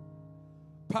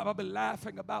 probably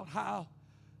laughing about how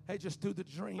they just threw the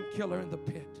dream killer in the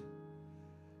pit.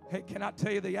 Hey, can I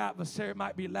tell you, the adversary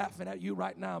might be laughing at you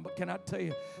right now, but can I tell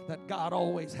you that God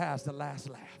always has the last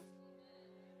laugh?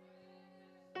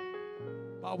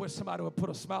 I wish somebody would put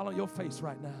a smile on your face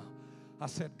right now. I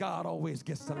said, God always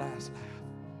gets the last laugh.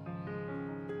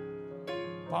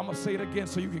 I'm going to say it again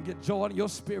so you can get joy in your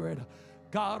spirit.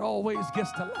 God always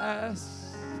gets the last.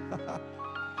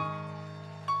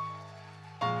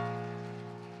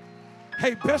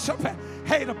 Hey, Bishop,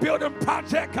 hey, the building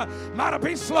project might have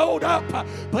been slowed up,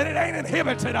 but it ain't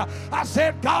inhibited. I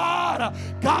said, God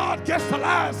gets the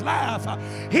last laugh.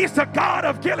 He's the God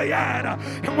of Gilead.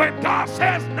 And when God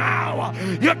says now,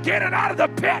 you're getting out of the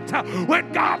pit.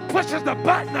 When God pushes the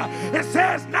button, it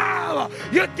says now,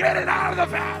 you're getting out of the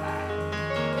valley.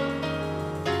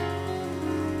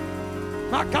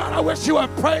 My God, I wish you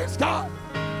would praise God.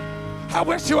 I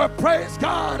wish you would praise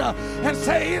God and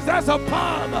say, there's a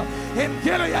balm in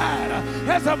Gilead.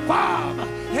 There's a balm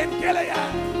in Gilead.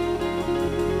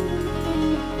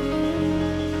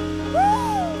 Woo!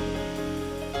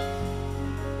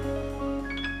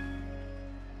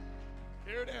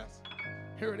 Here it is.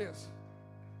 Here it is.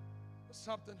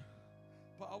 Something,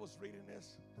 but I was reading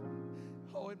this.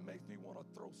 Oh, it makes me want to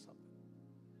throw something.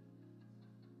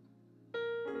 Pretty,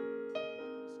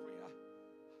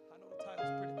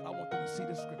 but I want them to see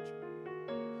the scripture.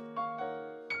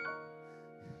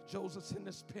 Joseph's in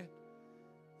this pit.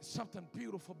 Something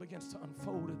beautiful begins to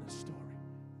unfold in this story.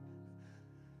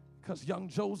 Because young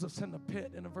Joseph's in the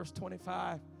pit, and in verse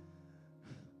 25,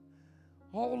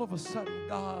 all of a sudden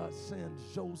God sends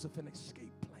Joseph an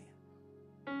escape plan.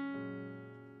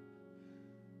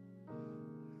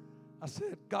 I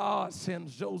said, God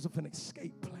sends Joseph an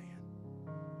escape plan.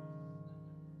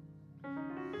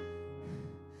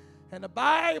 And the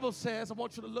Bible says, I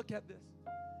want you to look at this.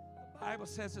 The Bible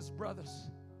says his brothers,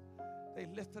 they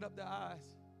lifted up their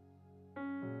eyes.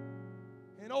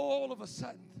 And all of a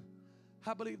sudden,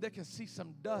 I believe they can see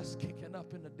some dust kicking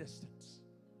up in the distance.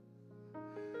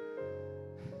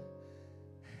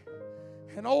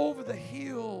 And over the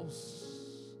hills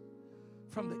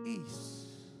from the east,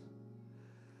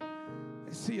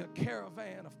 they see a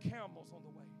caravan of camels on the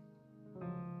way.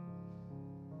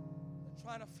 They're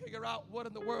trying to figure out what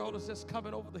in the world is this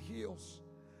coming over the hills.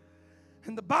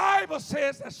 And the Bible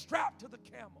says that strapped to the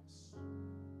camels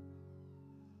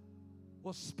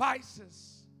was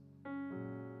spices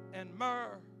and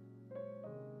myrrh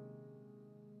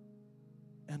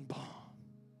and balm.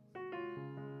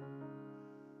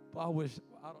 But I don't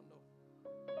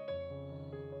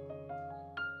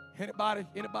know.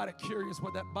 Anybody curious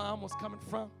where that balm was coming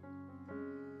from?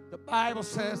 The Bible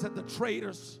says that the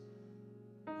traders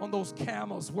on those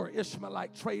camels were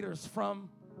Ishmaelite traders from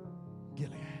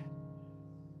Gilead.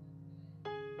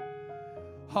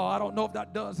 Oh, I don't know if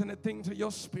that does anything to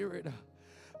your spirit.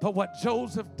 But what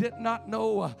Joseph did not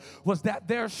know was that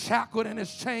they're shackled in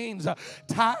his chains,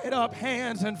 tied up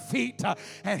hands and feet,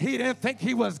 and he didn't think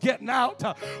he was getting out.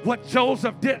 What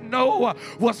Joseph didn't know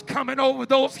was coming over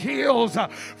those hills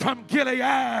from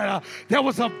Gilead. There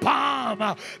was a balm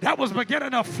that was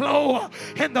beginning to flow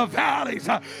in the valleys.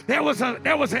 There was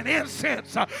an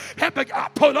incense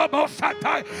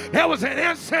there was an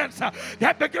incense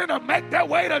that began to make their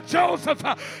way to Joseph.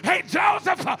 Hey,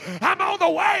 Joseph, I'm on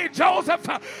the way, Joseph.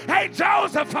 Hey,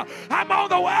 Joseph, I'm on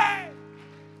the way.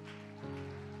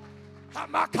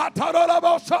 My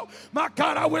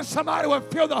God, I wish somebody would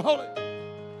feel the Holy.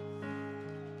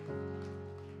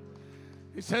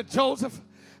 He said, Joseph,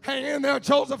 hang in there,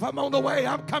 Joseph. I'm on the way.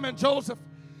 I'm coming, Joseph.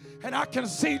 And I can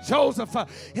see Joseph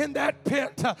in that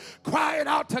pit crying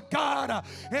out to God.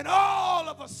 And all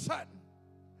of a sudden,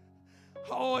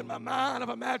 in my mind of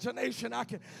imagination, I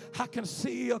can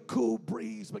see a cool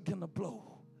breeze begin to blow.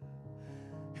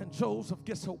 And Joseph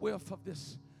gets a whiff of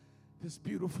this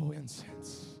beautiful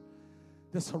incense,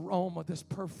 this aroma, this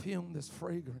perfume, this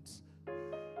fragrance. What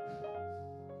is that?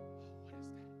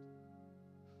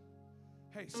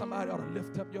 Hey, somebody ought to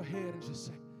lift up your head and just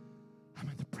say, I'm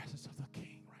in the presence of the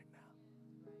King right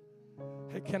now.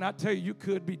 Hey, can I tell you, you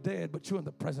could be dead, but you're in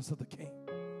the presence of the King.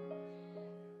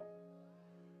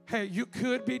 Hey, you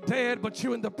could be dead, but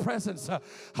you're in the presence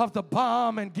of the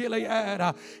balm in Gilead.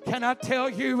 Can I tell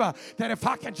you that if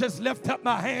I can just lift up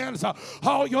my hands,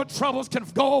 all your troubles can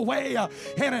go away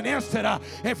in an instant.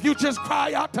 If you just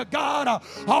cry out to God,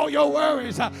 all your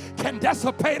worries can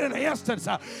dissipate in an instant.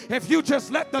 If you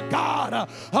just let the God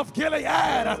of Gilead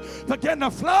begin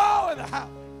to flow in the house.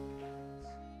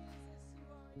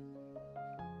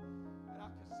 And I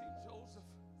can see Joseph.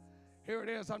 Here it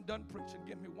is. I'm done preaching.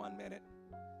 Give me 1 minute.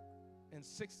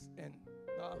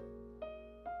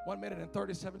 1 minute and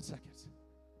 37 seconds.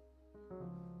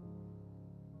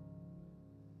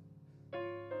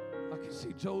 I can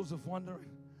see Joseph wondering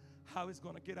how he's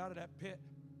going to get out of that pit.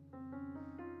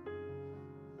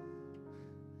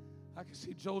 I can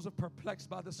see Joseph perplexed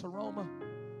by this aroma.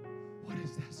 What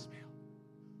is that smell?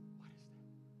 What is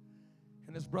that?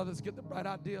 And his brothers get the bright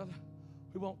idea.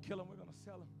 We won't kill him. We're going to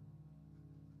sell him.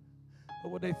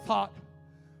 But what they thought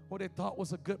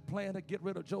was a good plan to get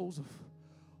rid of Joseph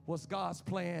was God's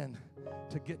plan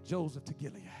to get Joseph to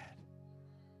Gilead.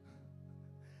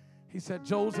 He said,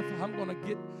 Joseph, I'm going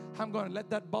to let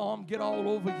that balm get all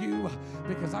over you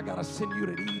because I got to send you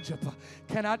to Egypt.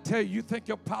 Can I tell you, you think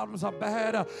your problems are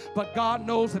bad, but God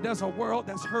knows that there's a world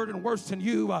that's hurting worse than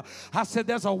you. I said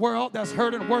there's a world that's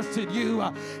hurting worse than you,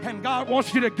 and God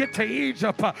wants you to get to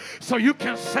Egypt so you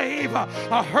can save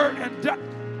a hurt and death.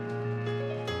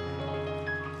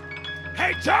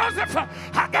 Hey, Joseph,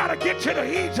 I got to get you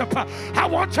to Egypt. I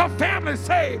want your family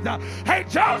saved. Hey,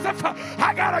 Joseph,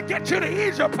 I got to get you to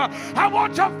Egypt. I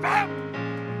want your family.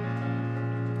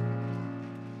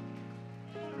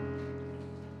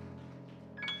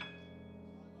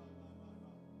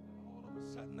 All of a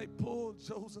sudden, they pulled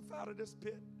Joseph out of this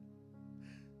pit.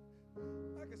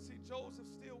 I can see Joseph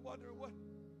still wondering, what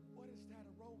is that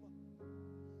aroma?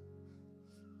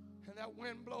 And that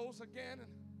wind blows again, and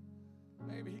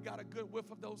maybe he got a good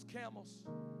whiff of those camels.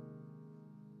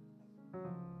 No,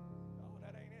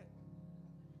 that ain't it.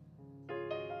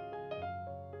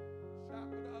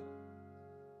 Shackled up,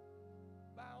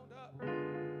 bound up,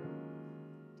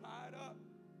 tied up.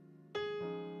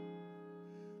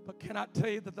 But can I tell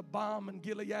you that the balm in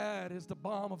Gilead is the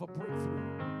balm of a breakthrough?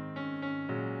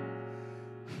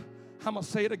 I'm going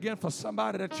to say it again for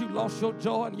somebody that you lost your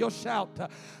joy and your shout.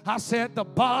 I said the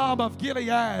balm of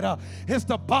Gilead is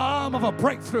the balm of a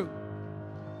breakthrough.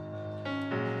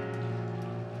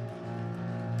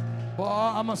 Boy,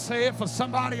 I'm going to say it for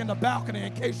somebody in the balcony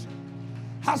in case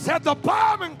I said the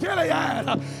balm in Gilead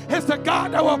is the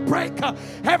God that will break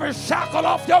every shackle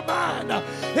off your mind.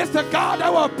 It's the God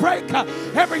that will break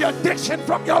every addiction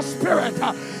from your spirit.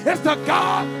 It's the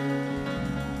God.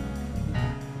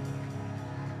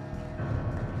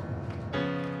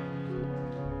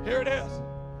 Here it is.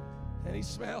 And he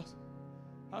smells.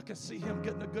 I can see him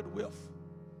getting a good whiff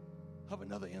of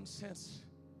another incense.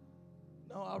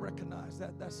 No, I recognize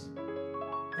that. That's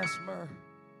myrrh.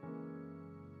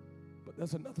 But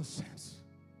there's another sense.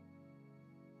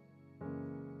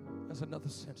 There's another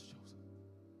sense, Joseph.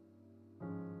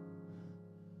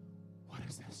 What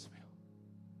is that smell?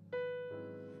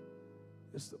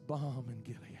 It's the balm in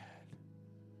Gilead.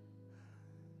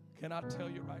 Can I tell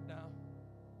you right now?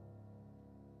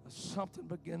 That something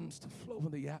begins to flow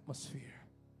in the atmosphere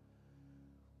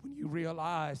when you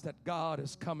realize that God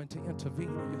is coming to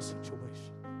intervene in your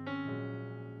situation.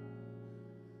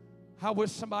 I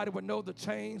wish somebody would know the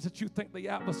chains that you think the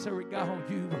adversary got on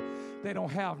you. They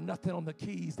don't have nothing on the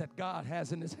keys that God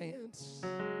has in his hands.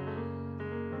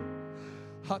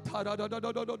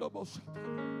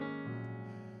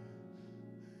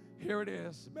 Here it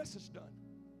is, message done.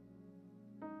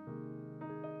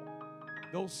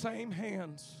 Those same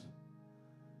hands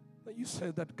that you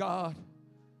said that God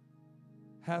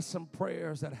has some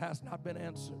prayers that has not been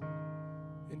answered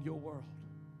in your world.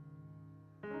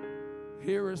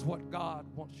 Here is what God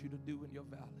wants you to do in your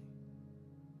valley.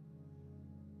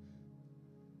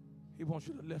 He wants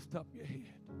you to lift up your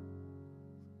head.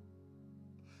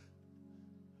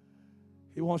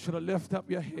 He wants you to lift up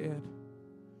your head.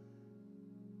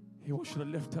 He wants you to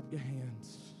lift up your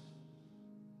hands.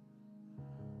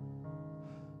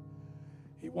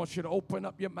 He wants you to open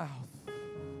up your mouth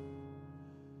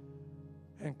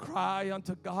and cry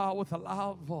unto God with a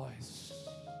loud voice,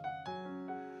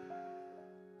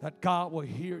 that God will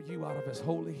hear you out of his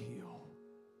holy hill.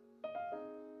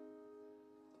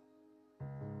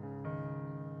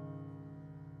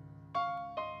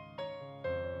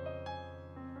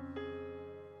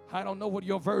 I don't know what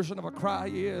your version of a cry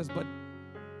is, but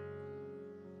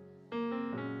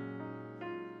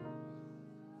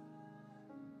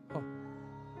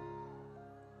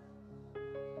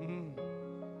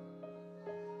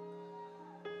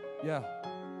yeah.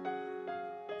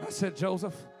 I said,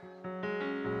 Joseph.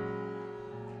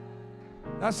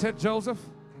 That's it, Joseph.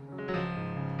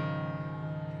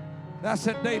 That's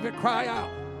it, David. Cry out.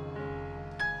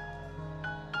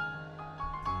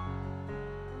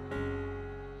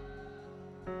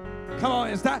 Come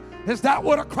on, is that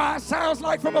what a cry sounds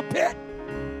like from a pit?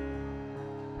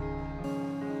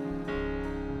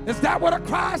 Is that what a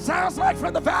cry sounds like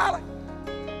from the valley?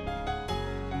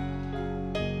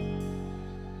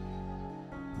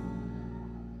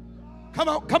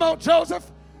 Come on,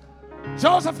 Joseph.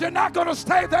 Joseph, you're not going to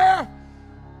stay there.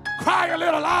 Cry a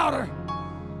little louder.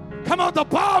 Come on, the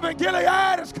balm in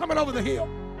Gilead is coming over the hill.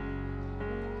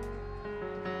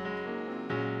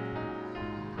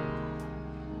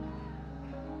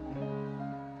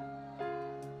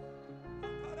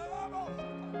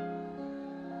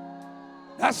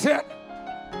 That's it.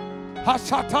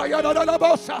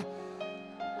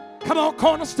 Come on,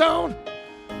 Cornerstone.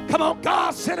 Come on,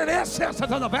 God sent an incense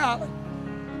into the valley.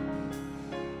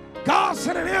 God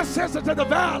sent an incense into the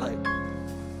valley.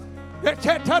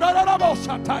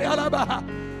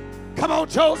 Come on,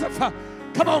 Joseph.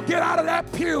 Come on, get out of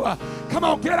that pew. Come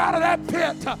on, get out of that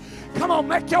pit. Come on,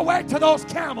 make your way to those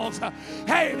camels.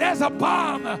 Hey, there's a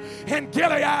balm in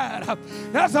Gilead.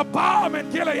 There's a balm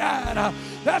in Gilead.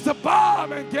 There's a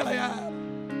balm in Gilead.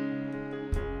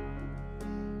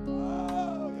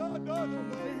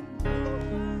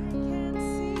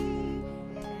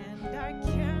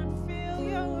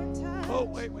 Oh,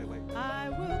 wait. I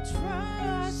will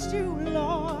trust you,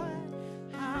 Lord.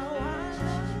 How I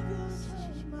love you so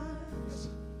much.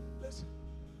 Listen.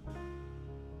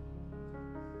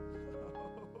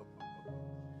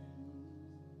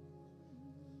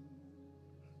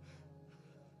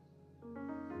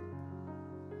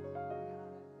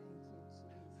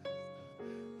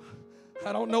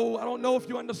 I don't know if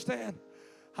you understand.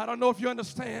 I don't know if you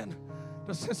understand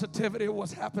the sensitivity of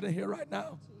what's happening here right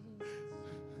now.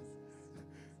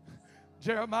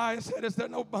 Jeremiah said, is there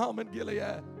no balm in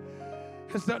Gilead?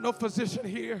 Is there no physician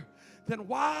here? Then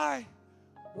why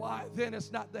then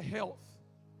is not the health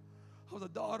of the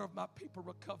daughter of my people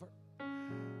recovered?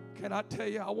 Can I tell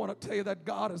you, I want to tell you that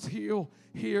God is here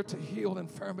to heal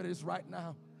infirmities right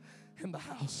now in the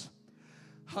house.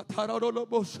 I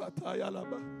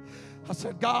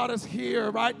said, God is here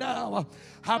right now.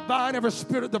 I bind every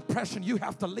spirit of depression. You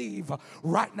have to leave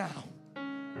right now.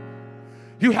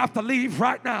 You have to leave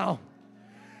right now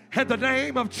in the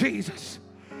name of Jesus.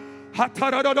 I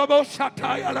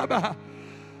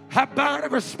bind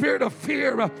every spirit of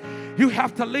fear. You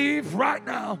have to leave right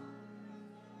now.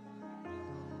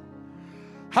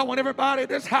 I want everybody in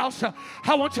this house, I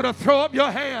want you to throw up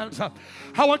your hands. I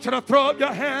want you to throw up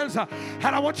your hands, and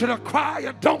I want you to cry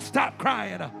and don't stop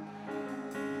crying.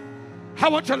 I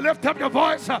want you to lift up your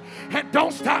voice and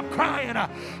don't stop crying.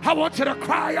 I want you to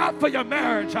cry out for your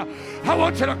marriage. I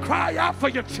want you to cry out for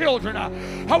your children.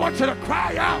 I want you to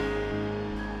cry out.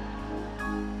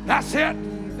 That's it.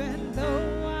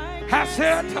 That's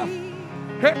it.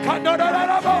 I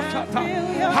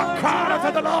cried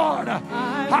unto the Lord.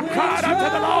 I cried unto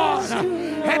the Lord,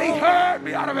 and He heard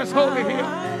me out of His holy hill.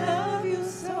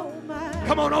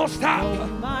 Come on, don't stop.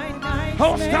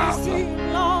 Don't stop.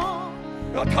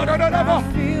 How can I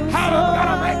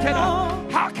make it?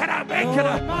 How can I make it?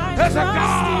 There's a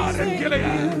God in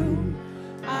Gilead.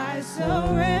 I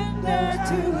surrender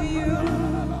to you.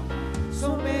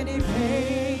 So many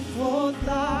painful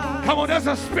thoughts. Come on, there's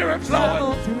a spirit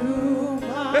flowing.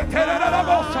 And I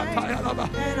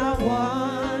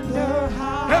wonder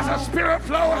how. There's a spirit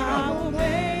flowing.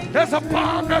 There's a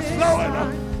bomb that's flowing.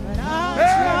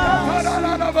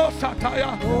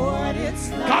 Lord, it's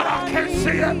God, I can't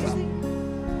see it.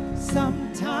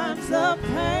 Sometimes the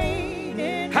pain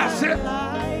in That's my it.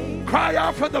 life. Cry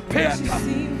out from the pit. You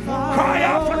seem far Cry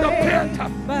out from the away,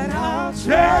 pit. But I'll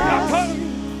Yeah, trust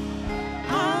you.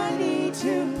 I need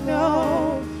to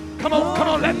know. come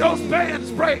on, let those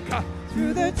bands break.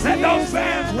 Through the Let tears those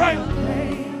bands and break. the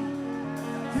pain,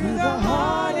 through the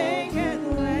heartache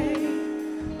and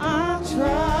rain, I'll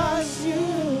trust you.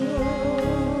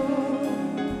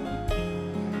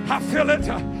 I feel it.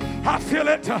 I feel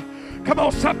it. Come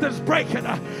on, something's breaking.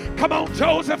 Come on,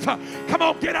 Joseph. Come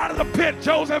on, get out of the pit,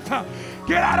 Joseph.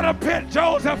 Get out of the pit,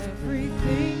 Joseph.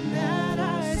 Everything that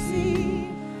I see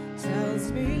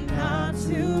tells me not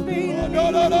to believe.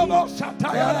 But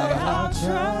I'll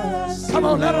trust Come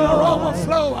on, let an aroma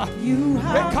flow. you.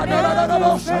 Have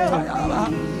never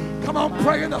failed me. Come on,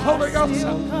 pray in the Holy Ghost.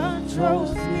 Still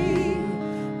controls me.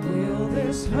 Will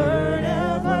this hurt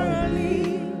ever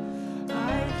leave?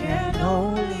 I can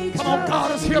only Come on,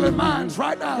 God is healing minds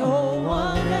right now. no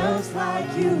one else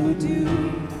like you do.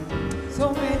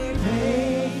 So many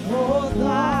painful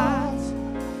thoughts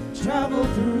travel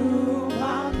through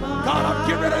my mind. God, I'm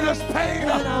getting rid of this pain.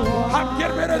 I'm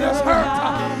getting rid of this hurt.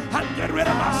 I'm getting rid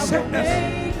of my sickness.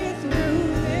 Make it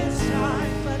through this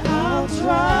time, but I'll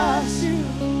trust you.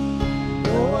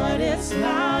 Lord, it's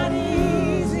not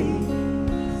easy.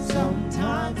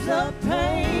 Sometimes the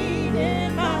pain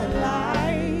in my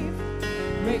life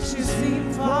makes you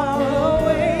seem far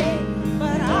away,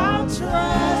 but I'll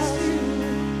trust you.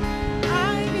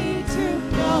 I need to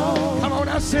know. Come on,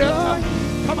 that's it.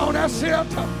 Come on, that's it.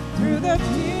 Through the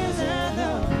tears and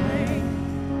the rain,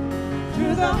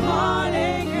 through the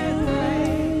heartache and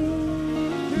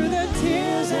rain, through the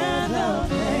tears and the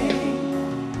pain,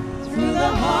 through the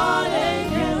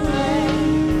heartache and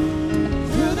rain,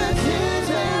 through the tears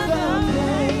and the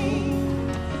pain,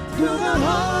 through the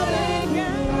heartache.